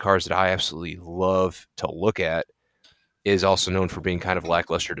one of the cars that I absolutely love to look at, is also known for being kind of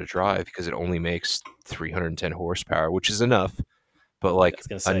lackluster to drive because it only makes 310 horsepower, which is enough, but I like was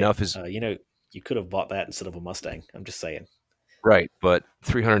gonna say, enough is you could have bought that instead of a Mustang. I'm just saying. right. But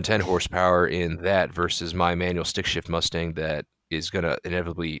 310 horsepower in that versus my manual stick shift Mustang that is going to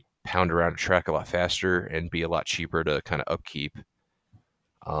inevitably pound around a track a lot faster and be a lot cheaper to kind of upkeep.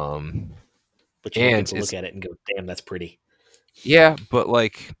 Um, But you don't get and to look it's, at it and go, "Damn, that's pretty." yeah, but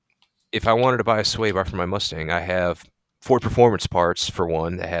like if I wanted to buy a sway bar for my Mustang, I have Ford Performance Parts for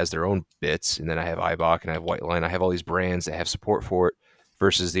one that has their own bits, and then I have Ibach and I have White Line. I have all these brands that have support for it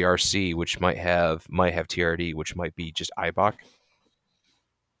versus the RC, which might have TRD, which might be just Ibach.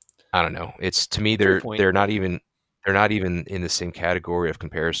 I don't know. It's to me Fair point. they're not even in the same category of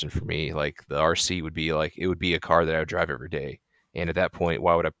comparison for me. Like the RC would be like it would be a car that I would drive every day. And at that point,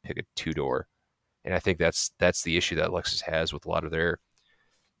 why would I pick a two door? And I think that's the issue that Lexus has with a lot of their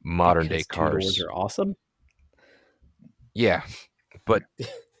modern day Because two doors cars. are awesome. Yeah, but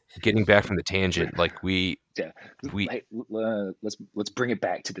getting back from the tangent, like yeah, we let's bring it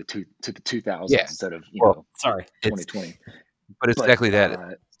back to the 2000s yeah. instead of Well, Sorry. it's 2020. but it's But exactly that.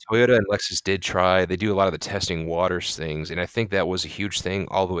 Toyota and Lexus did try. They do a lot of the testing waters things, and I think that was a huge thing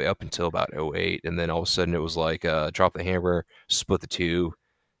all the way up until about '08, and then all of a sudden it was like drop the hammer, split the two.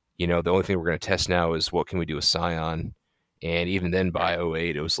 The only thing we're going to test now is what can we do with Scion, and even then by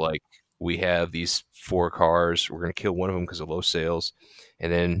 '08 it was like we have these four cars. We're going to kill one of them because of low sales,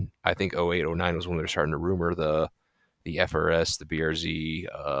 and then I think '08, '09 was when they're starting to rumor the FRS, the BRZ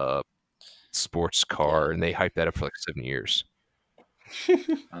sports Yeah. car, and they hyped that up for like 7 years.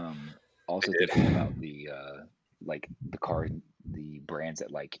 um, They also thinking did. about the like the car, the brands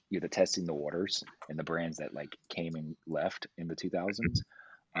that like the testing the waters and the brands that like came and left in the 2000s.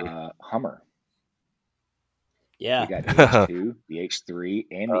 Hummer, we Yeah. got the Oh H2, the H3,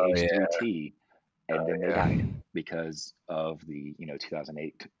 and the yeah, H3T, and then they yeah. died because of the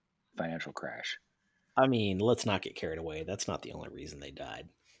 2008 financial crash. I mean, let's not get carried away. That's not the only reason they died.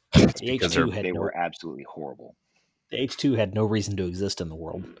 It's The because H they're two had They no were absolutely horrible. the H2 had no reason to exist in the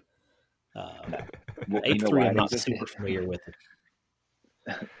world. No, The well, you H know three, why I'm it not existed? super familiar with it.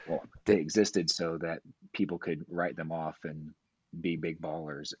 Well, they the, existed so that people could write them off and be big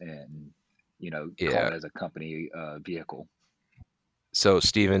ballers and call yeah. it as a company vehicle. So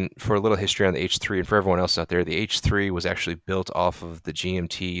Stephen, for a little history on the H3, and for everyone else out there, the H3 was actually built off of the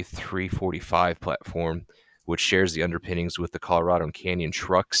GMT 345 platform, which shares the underpinnings with the Colorado and Canyon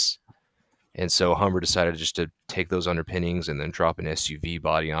trucks. And so Hummer decided just to take those underpinnings and then drop an SUV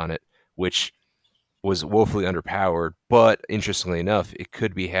body on it, which was woefully underpowered. But interestingly enough, it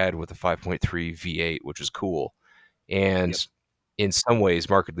could be had with a 5.3 V8, which is cool, and Yep. in some ways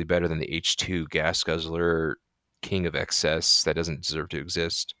markedly better than the H2 gas guzzler king of excess that doesn't deserve to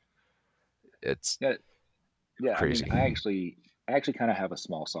exist. It's Yeah. Yeah. I mean, crazy. I actually kind of have a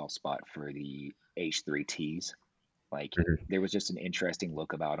small soft spot for the H3Ts. Like, Mhm. there was just an interesting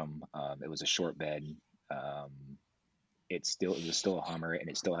look about them. It was a short bed. Um, it was still a Hummer, and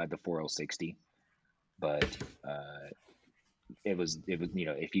it still had the 4060, but it was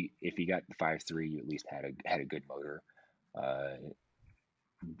if you got the 5.3, you at least had a good motor. Uh,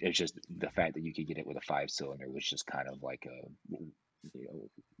 it's just the fact that you could get it with a 5 cylinder was just kind of like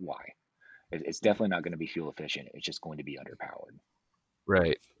why? It's definitely not going to be fuel efficient. It's just going to be underpowered.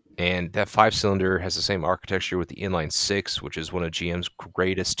 Right. And that 5 cylinder has the same architecture with the inline six, which is one of GM's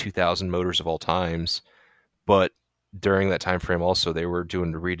greatest 2000 motors of all times. But during that time frame, also they were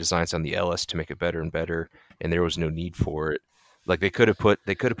doing the redesigns on the LS to make it better and better, and there was no need for it. Like they could have put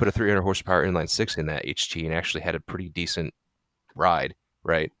a 300 horsepower inline six in that HT and actually had a pretty decent ride,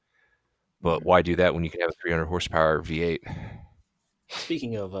 right? But Hmm. why do that when you can have a 300 horsepower V8?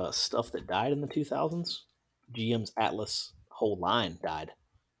 Speaking of stuff that died in the 2000s, GM's Atlas whole line died.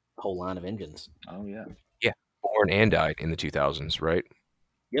 Whole line of engines. Oh yeah. Yeah, born and died in the 2000s, right?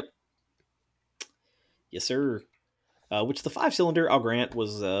 Yep. Yes, sir. Which the 5 cylinder, I'll grant,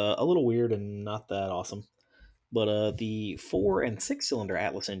 was a little weird and not that awesome. But the 4 and 6 cylinder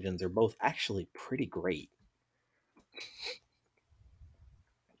Atlas engines are both actually pretty great.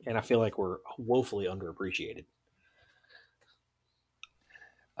 And I feel like we're woefully underappreciated.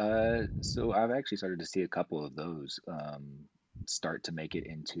 So I've actually started to see a couple of those start to make it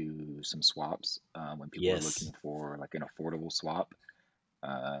into some swaps when people are Yes. looking for like an affordable swap.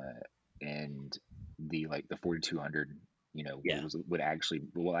 Uh, and the 4200, Yeah.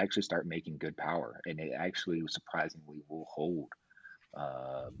 will actually start making good power, and it actually surprisingly will hold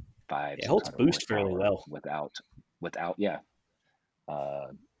uh, five It six holds hundred boost fairly horsepower well. without yeah, uh,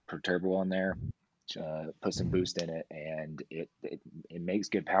 put turbo on there, put some boost in it, and it makes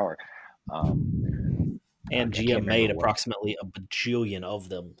good power. Um, And I can't GM remember made what. approximately a bajillion of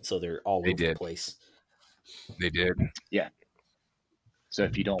them, so they're all They over the did. place. They did. Yeah. So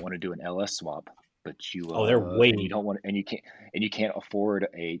if you don't want to do an LS swap, but Oh, they're and you way don't want and you can't afford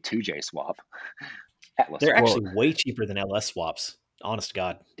a 2J swap, Atlas they're swap. Well, actually way cheaper than LS swaps. Honest to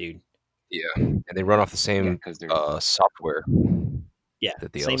God, dude. yeah, and they run off the Yeah, same because they're software Yeah,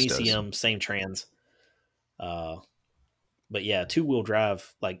 that the same LS does. ECM, same trans. Uh, but yeah, 2 wheel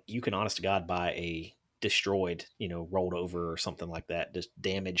drive, like you can honest to God buy a destroyed, rolled over or something like that, just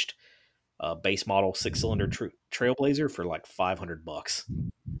damaged base model 6 cylinder Trailblazer for like $500.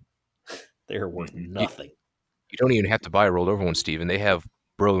 They're worth hmm You, nothing. you don't even have to buy a rolled over one, Steven. They have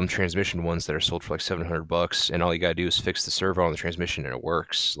Brolin transmission ones that are sold for like $700, and all you gotta do is fix the servo on the transmission, and it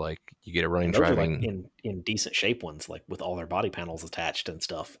works. Like you get a running And those are like driving. in decent shape ones, like with all their body panels attached and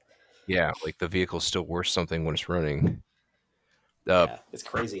stuff. Yeah, like the vehicle's still worth something when it's running. Uh, Yeah, it's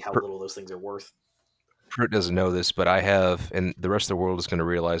crazy how Pert little those things are worth. doesn't know this, but I have, and the rest of the world is going to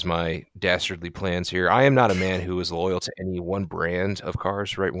realize my dastardly plans here. I am not a man who is loyal to any one brand of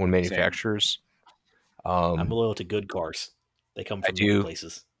cars, right? One same. manufacturer's. I'm Um, loyal to good cars. They come I from many do,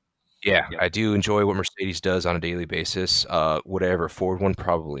 places. yeah, Yep. I do enjoy what Mercedes does on a daily basis. Would I ever Ford one?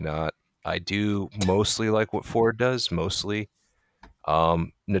 Probably not. I do mostly like what Ford does, mostly.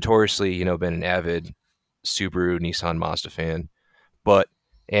 Notoriously, been an avid Subaru, Nissan, Mazda fan, but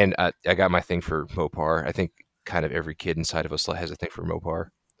and I got my thing for Mopar. I think kind of every kid inside of us has a thing for Mopar.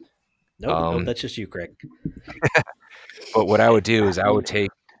 Nope, nope, Um, that's just you, Craig. but what I would do is I You would take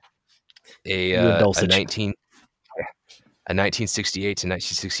a You and uh, a Dulcich. 19 a 1968 to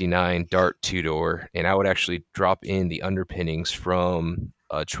 1969 Dart two door, and I would actually drop in the underpinnings from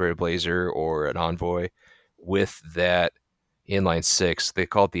a Trailblazer or an Envoy with that inline six. They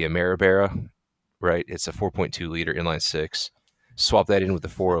call it the Ameribera, right? It's a 4.2 liter inline six. Swap that in with the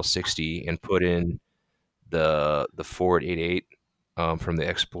 4060 and put in the Ford 88 from the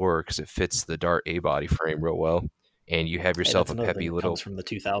Explorer because it fits the Dart A body frame real well. And you have Hey, yourself that's a another thing peppy that comes little. from the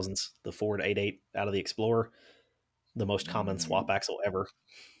 2000s. The Ford 88 out of the Explorer, the most common mm, swap axle ever.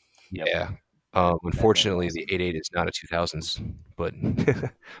 yep. Yeah. That thing's Unfortunately, the awesome. 88 is not a 2000s, but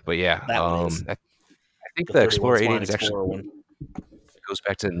but yeah, That one is I think the the 31 Explorer 88 spline is actually Explorer one. goes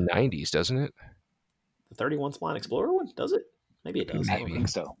back to the 90s, doesn't it? The 31 spline Explorer one does it? Maybe it does. I I don't Maybe. think know.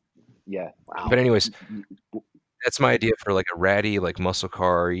 so. Yeah. But Wow. anyways, Y- y- that's my idea for like a ratty like muscle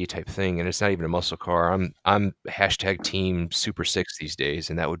car type thing, and it's not even a muscle car. I'm hashtag team Super Six these days,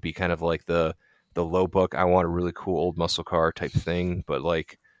 and that would be kind of like the low buck. I want a really cool old muscle car type thing, but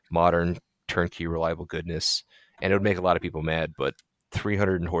like modern turnkey, reliable goodness, and it would make a lot of people mad. But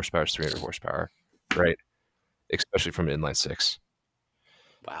 300 horsepower is 300 horsepower, right? Especially from an inline six.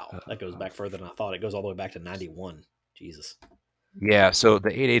 Wow, that goes Uh, back further than I thought. It goes all the way back to 91. Jesus. yeah, so the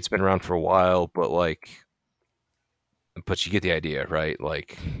 8.8's been around for a while, but you get the idea, right?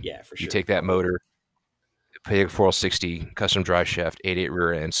 Like Yeah, for you sure. take that motor, pay a 460 custom dry shaft, 8.8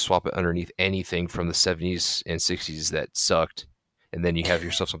 rear end, swap it underneath anything from the 70s and 60s that sucked, and then you have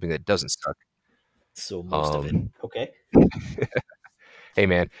yourself something that doesn't suck. So most of it. Um, Okay. hey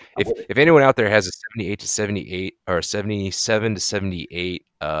man, I'm if with it. if anyone out there has a 78 to 78 or 77 to 78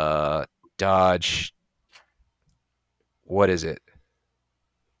 Dodge, what is it?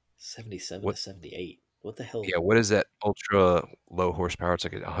 77 to What 78. What the hell? yeah, what is that ultra low horsepower? It's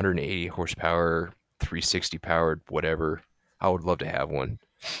like 180 horsepower, 360 powered, whatever. I would love to have one.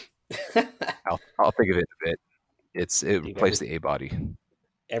 I'll think of it in a bit. It Dude, replaced the A body.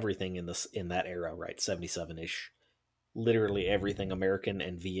 everything in that era, right? 77-ish. Literally everything American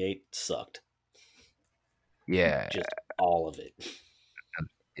and V8 sucked. Yeah, Just all of it. It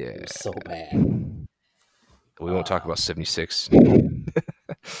yeah. was so bad. We won't talk Uh, about 76.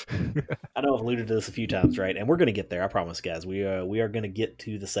 I know I've alluded to this a few times, right? And we're gonna get there. I promise, guys. We are gonna get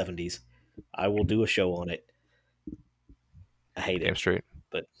to the 70s. I will do a show on it. I hate Damn it, straight.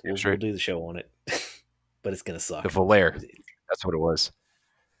 but Damn we'll straight. do the show on it. But it's gonna The suck. Volair. That's what it was.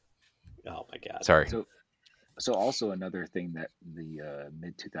 Oh my god. Sorry. So so also another thing that the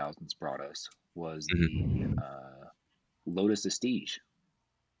mid 2000s brought us was the Mhm. Lotus Estige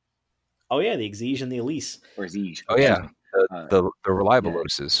Oh yeah, the Exige and the Elise. or Zige, Oh excuse yeah, me. Uh, the reliable that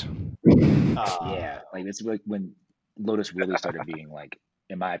Lotuses. Uh, yeah, like it's like when Lotus really started being like,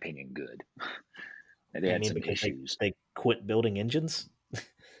 in my opinion, good. And they you had mean some because issues. they quit building engines?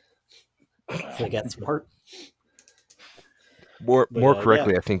 They got smart. But More yeah,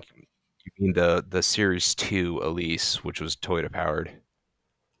 correctly, I think you mean the Series 2 Elise, which was Toyota powered.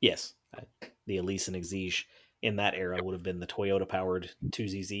 yes, the Elise and Exige in that era would have been the Toyota powered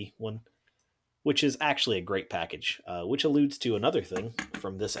 2ZZ one, which is actually a great package, which alludes to another thing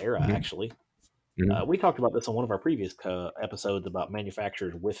from this era, Mhm, actually. mhm, We talked about this on one of our previous episodes about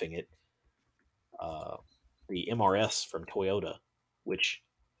manufacturers whiffing it. Uh, the MRS from Toyota, which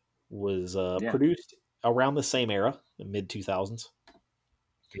was Yeah. produced around the same era, the mid 2000s,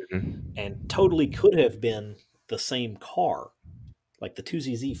 and mhm. totally could have been the same car. Like the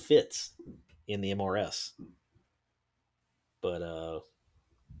 2ZZ fits in the MRS, but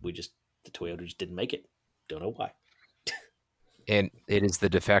we just the Toyota just didn't make it. Don't know why. And it is the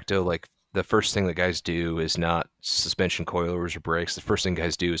de facto, like the first thing that guys do is not suspension coilers or brakes. The first thing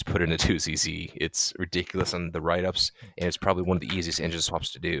guys do is put in a 2ZZ. It's ridiculous on the write ups, and it's probably one of the easiest engine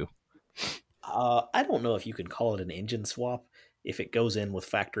swaps to do. I don't know if you can call it an engine swap if it goes in with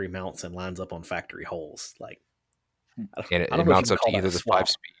factory mounts and lines up on factory holes. Like And I it don't know if you mounts can up to call that a either the 5 swap.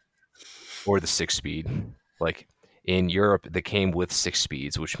 speed or the 6 speed. Like in Europe, they came with 6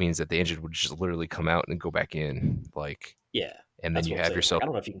 speeds, which means that the engine would just literally come out and go back in. Like, Yeah, and then that's you what I'm have saying. Like yourself. I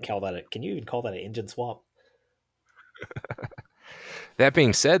don't know if you can call that. Can you even call that an engine swap? That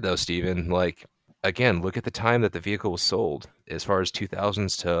being said, though, Steven, like, again, look at the time that the vehicle was sold. As far as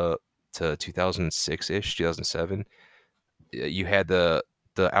 2000s to 2006 ish, 2007, you had the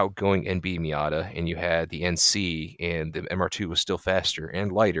outgoing NB Miata, and you had the NC, and the MR2 was still faster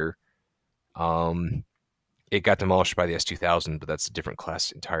and lighter. Um, it got demolished by the S2000, but that's a different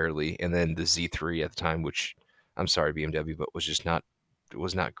class entirely. And then the Z3 at the time, which I'm sorry BMW, but was just not it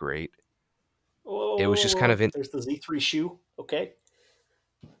was not great. It was just kind of There's the Z3 shoe. Okay,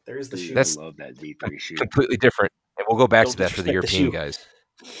 there is the Dude, I shoe. that's love that Z3 shoe. completely different. And we'll go back Don't to that for the disrespect the European shoe. guys.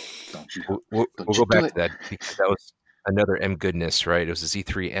 Don't you We'll don't you go do back it. to that because that was another M goodness, right? It was a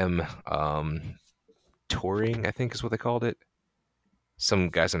Z3M touring, I think is what they called it. Some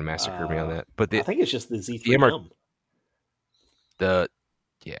guys gonna massacre me on Uh, that, but I think it's just the the MR Z3M. the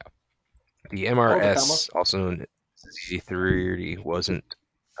yeah the Hell of a combo. MRS, also known as Z30, wasn't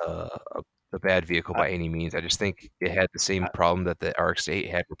a bad vehicle I, by any means. I just think it had the same I problem that the RX-8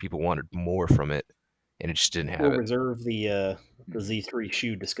 had, where people wanted more from it, and it just didn't have will it. reserve the Mhm. Z3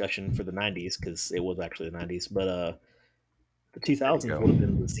 shoe discussion for the 90s because it was actually the 90s. But the There you 2000s go. would have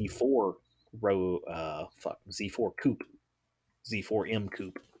been the Z4 Z4 coupe, Z4M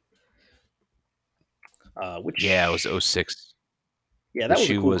coupe, Yeah, it was which '06. yeah, The that was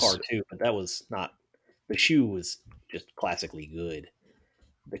a shoe cool car was too. But that was not the shoe was just classically good.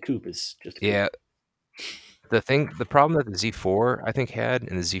 The coupe is just a coupe. yeah. The problem that the Z4 I think had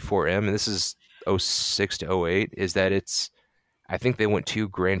and the Z4M, and this is '06 to '08, is that I think they went too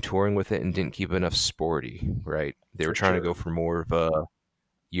grand touring with it and didn't keep enough sporty, right? They were For trying to sure. go for more of a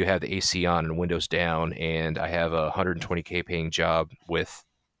you have the AC on and windows down, and I have a 120K paying job with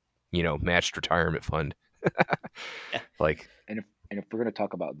matched retirement fund. Yeah, Like, And if we're going to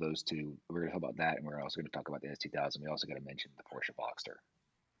talk about those two, we're going to talk about that, and we're also going to talk about the S2000. We also got to mention the Porsche Boxster,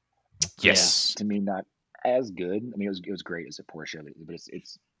 which yeah. is yes, to me not as good. I mean, it was great as a Porsche, but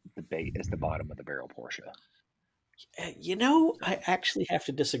it's the bottom of the barrel Porsche. I actually have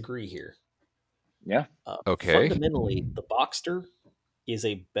to disagree here. Yeah, okay. Fundamentally, the Boxster is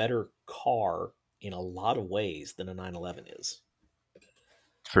a better car in a lot of ways than a 911 is.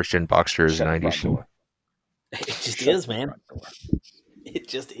 First gen Boxster is shut the front 90s. door. It just Shut is, the man. front door. It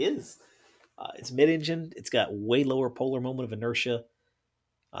just is. It's mid-engine. It's got way lower polar moment of inertia.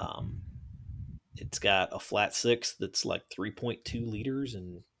 Um, it's got a flat six that's like 3.2 liters,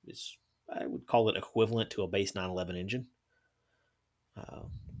 and it's I would call it equivalent to a base 911 engine. Uh,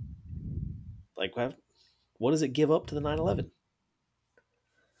 like, what does it give up to the 911?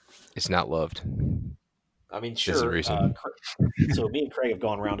 It's not loved. I mean, There's a sure. reason. So me and Craig have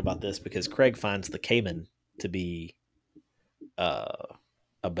gone around about this because Craig finds the Cayman to be uh,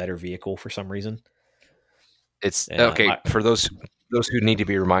 a better vehicle for some reason, It's and okay for those who need to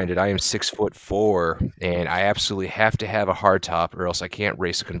be reminded. I am 6'4", and I absolutely have to have a hard top, or else I can't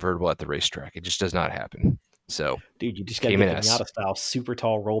race a convertible at the racetrack. It just does not happen. So dude, you just got to get Cayman the S, Miata style super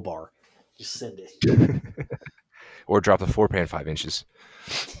tall roll bar. Just send it. or drop the floor pan 5 inches.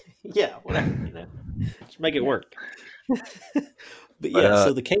 Yeah, whatever. Just make it Yeah, work. But But yeah,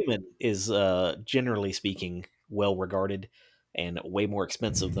 so the Cayman is generally speaking well regarded and way more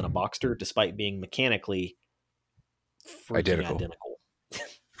expensive than a Boxster, despite being mechanically freaking identical, identical.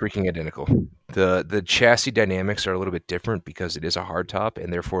 freaking identical. The chassis dynamics are a little bit different because it is a hard top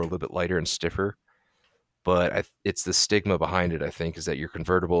and therefore a little bit lighter and stiffer. But it's the stigma behind it. I think is that your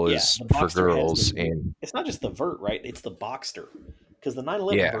convertible Yeah, is the for Boxster has girls, the. and It's not just the vert, right? It's the Boxster, because the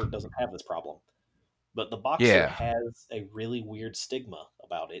 911 yeah, vert doesn't have this problem, but the Boxster yeah. has a really weird stigma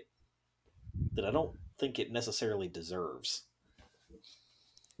about it that I don't think it necessarily deserves.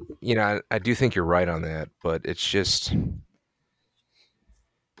 I do think you're right on that, but it's just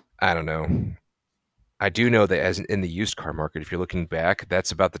I don't know. I do know that as in the used car market, if you're looking back,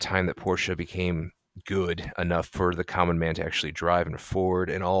 that's about the time that Porsche became good enough for the common man to actually drive and afford,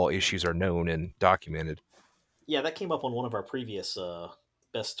 and all issues are known and documented. Yeah, that came up on one of our previous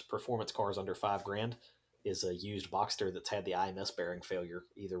best performance cars under 5 grand. Is a used Boxster that's had the IMS bearing failure,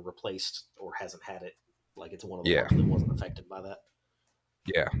 either replaced or hasn't had it. Like it's one of the Yeah, ones that wasn't affected by that.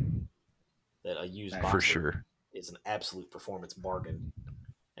 yeah, That a used nice. for Boxster sure. is an absolute performance bargain,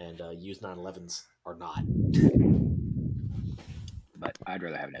 and used 911s are not. But I'd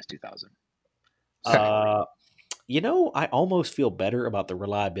rather have an S2000. Sorry. Uh, I almost feel better about the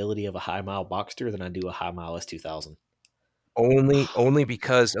reliability of a high mile Boxster than I do a high mile S2000. Only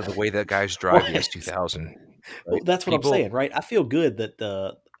because of the way that guys drive the Right. S2000. Well, Right? that's what I'm People, saying, right? I feel good that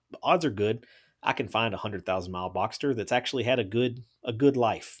the odds are good. I can find a 100,000 mile Boxster that's actually had a good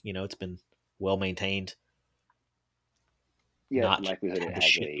life. It's been well maintained, Yeah, not likelihood had the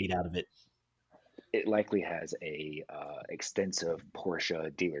shit beat out of it. it likely has a extensive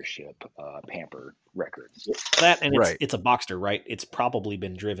Porsche dealership pamper record. That and it's right? it's a Boxster, right? It's probably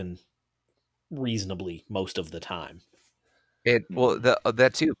been driven reasonably most of the time. It well Hmm.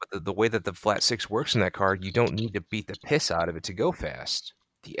 that too, but the way that the flat six works in that car, you don't need to beat the piss out of it to go fast.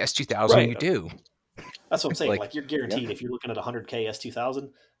 The S2000, Right. you do. That's what I'm saying. Like Like you're Yeah, guaranteed if you're looking at a 100K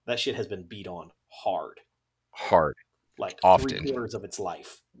S2000, that shit has been beat on hard, hard, like three often, quarters of its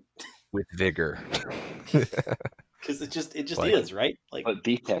life, with vigor. because it just Like is right. Like but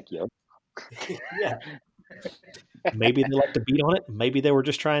VTEC, yo. yeah, maybe they like to beat on it. Maybe they were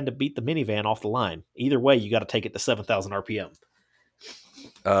just trying to beat the minivan off the line. Either way, you got to take it to 7,000 RPM.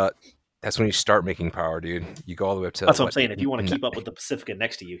 uh that's when you start making power, dude. You go all the way up to That's what I'm what? saying. If you want to keep up with the Pacifica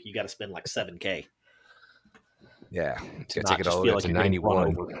next to you, you got to spend like 7K Yeah, to gotta take not it all just the way feel up like to you're getting run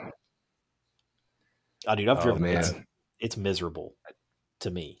 91. over. Oh, dude, I've Oh driven. I, man. It's miserable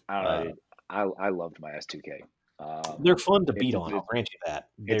to me. I don't know, dude. I loved my S2K. They're fun to beat It's on. I'll it's grant you that.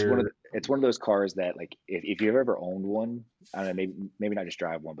 it's one of They're it's one of those cars that like if you've ever owned one, I don't know, maybe not just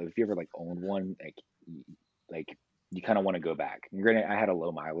drive one, but if you ever like owned one, like you kind of want to go back. And granted, I had a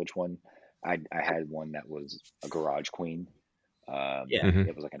low mileage one. I had one that was a garage queen. Yeah, Hmm.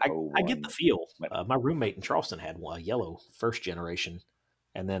 It was like an I get the '01. feel. But My roommate in Charleston had one, a yellow first generation,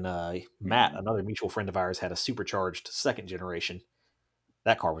 and then Matt, mhm. another mutual friend of ours, had a supercharged second generation.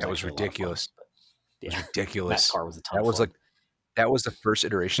 That car was That was actually a lot of fun. ridiculous. It was Yeah, Matt's ridiculous. car was a ton That of was fun. like that was the first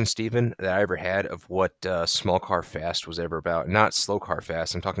iteration, Steven, that I ever had of what small car fast was ever about. Not slow car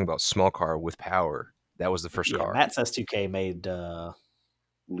fast. I'm talking about small car with power. That was the first Yeah, car. Matt's S2K made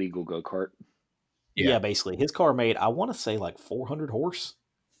legal go kart. Yeah. Yeah, basically, his car made, I want to say, like 400 horse.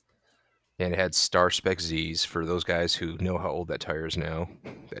 And it had Star Spec Zs for those guys who know how old that tire is now.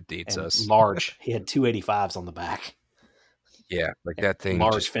 That dates And us. large. He had 285s on the back Yeah, like and that thing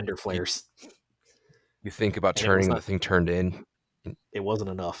large just fender flares. you think about And it was turning, the not. thing turned in. It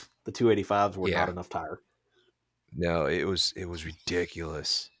wasn't enough. The 285s were not Yeah, enough tire. no, it was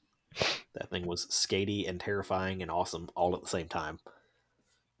ridiculous. That thing was skatey and terrifying and awesome all at the same time.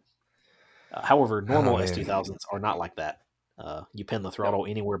 However, Oh normal man, S2000s are not like that. You pin the No, throttle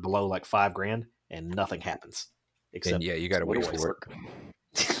anywhere below like 5 grand and nothing happens and except yeah, you got to so wait it'll noise. for it.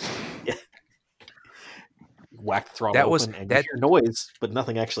 work. Yeah, whack the throttle That was open and you that hear noise, but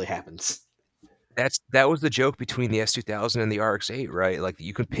nothing actually happens. that was the joke between the S2000 and the RX-8, right? Like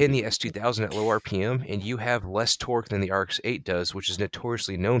you can pin the S2000 at low RPM, and you have less torque than the RX-8 does, which is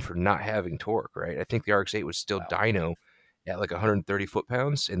notoriously known for not having torque, right? I think the RX-8 was still Wow. dyno at like 130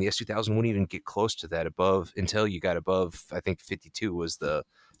 foot-pounds, and the S2000 wouldn't even get close to that above until you got above. I think 52 was the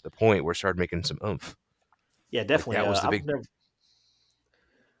point where it started making some oomph. Yeah, Like definitely. that was the I've big. never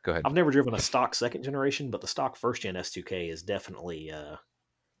Go ahead. I've never driven a stock second generation, but the stock first gen S2K is definitely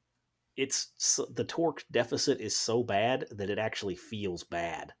the torque deficit is so bad that it actually feels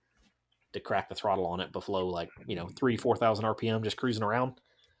bad to crack the throttle on it below like 3 4,000 RPM just cruising around.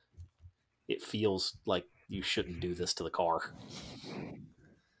 It feels like you shouldn't do this to the car.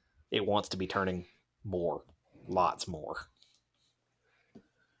 It wants to be turning more, lots more.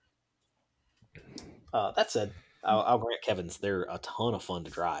 That said, I'll grant Kevin's they're a ton of fun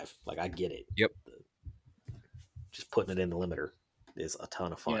to drive. Like I get it. Yep. Just putting it in the limiter is a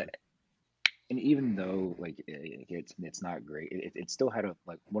ton of Yeah, fun. and even though like it's not great, it still had a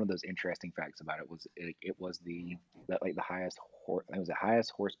like one of those interesting facts about it was it was the highest it was the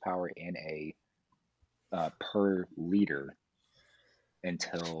highest horsepower in a per liter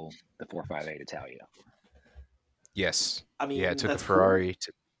until the 458 Italia. Yes. I Yeah, it mean, took a that's cool. Ferrari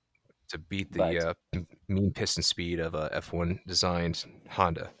to beat the But mean piston speed of a F1 designed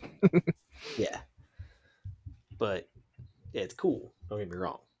Honda. Yeah, but yeah, it's cool. Don't get me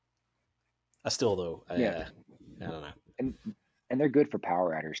wrong. I still though, yeah, I don't know. and and they're good for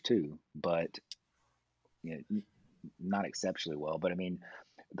power adders too, but you know, not exceptionally well. But I mean,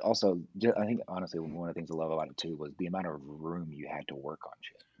 also, I think honestly, one of the things I love about it too was the amount of room you had to work on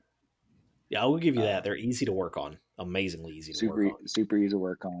shit. Yeah, I will give you that. Uh, They're easy to work on. Amazingly easy to work super on. super easy to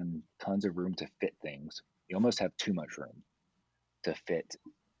work on. Tons of room to fit things. You almost have too much room to fit.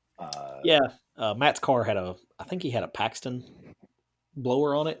 Uh, Yeah, Matt's car had I think he had a Paxton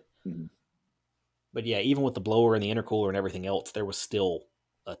blower on it. mhm. But yeah, even with the blower and the intercooler and everything else, there was still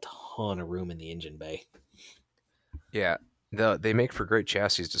a ton of room in the engine bay. Yeah, they make for great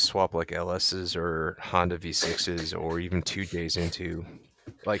chassis to swap like LSs or Honda V6s or even 2Js into.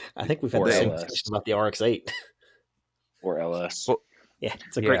 Like I think we've had the or same the LS discussion about the RX-8. or LS. well, Yeah,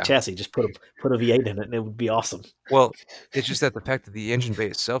 it's a great yeah, chassis. Just put a V8 in it, and it would be awesome. well, it's just that the fact that the engine bay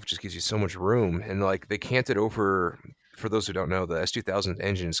itself just gives you so much room, and like they canted over. For those who don't know, the S2000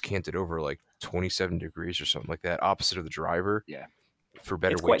 engine is canted over like 27 degrees or something like that, opposite of the driver Yeah, for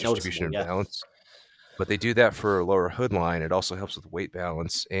better It's weight quite distribution noticeable. and Yeah. balance. But they do that for a lower hood line. It also helps with weight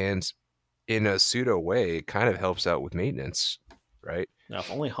balance, and in a pseudo way, it kind of helps out with maintenance, right? Now, if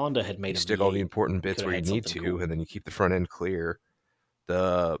only Honda had You made a stick all the V8, important we bits could have where you had need something to, cool. and then you keep the front end clear.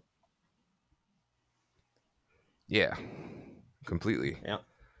 The Yeah, completely. Yeah.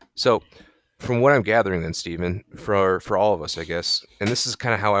 So, from what I'm gathering, then Stephen, for all of us, I guess, and this is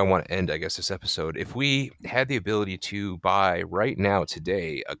kind of how I want to end, I guess, this episode. If we had the ability to buy right now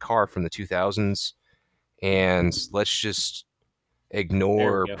today a car from the 2000s, and let's just There we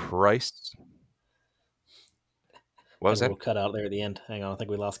ignore go. price. What Had was a that? little cutout there at the end. Hang on, I think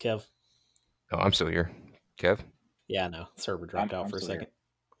we lost Kev. Oh, I'm still here. Kev? Yeah, I know. Server dropped out I'm for a still here. second.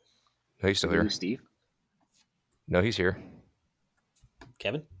 No, he's Did still we here. lose Steve? No, he's here.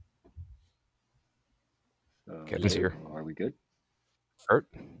 Kevin? Kevin's Hello? here. Are we good? Pert?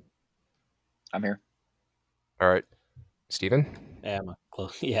 I'm here. All right. Stephen? Yeah,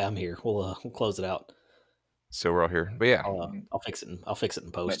 yeah, I'm here. We'll close it out. So we're all here. But yeah, I'll fix it. I'll fix it in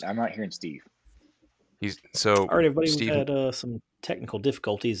But post. I'm not hearing Steve. he's so All right, everybody. We've Stephen. had some technical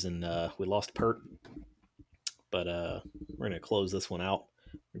difficulties, and we lost Pert, but we're gonna close this one out.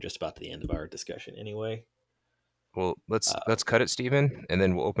 We're just about to the end of our discussion, anyway. Well, let's cut it, Stephen, and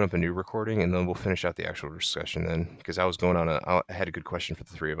then we'll open up a new recording, and then we'll finish out the actual discussion. Then, because I had a good question for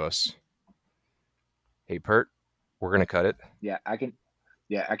the three of us. Hey, Pert, we're gonna cut it. Yeah, I can.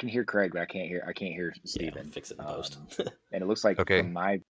 Yeah, I can hear Craig, but I can't hear Yeah, I'll Steven. fix it in post. And it looks like Okay. from my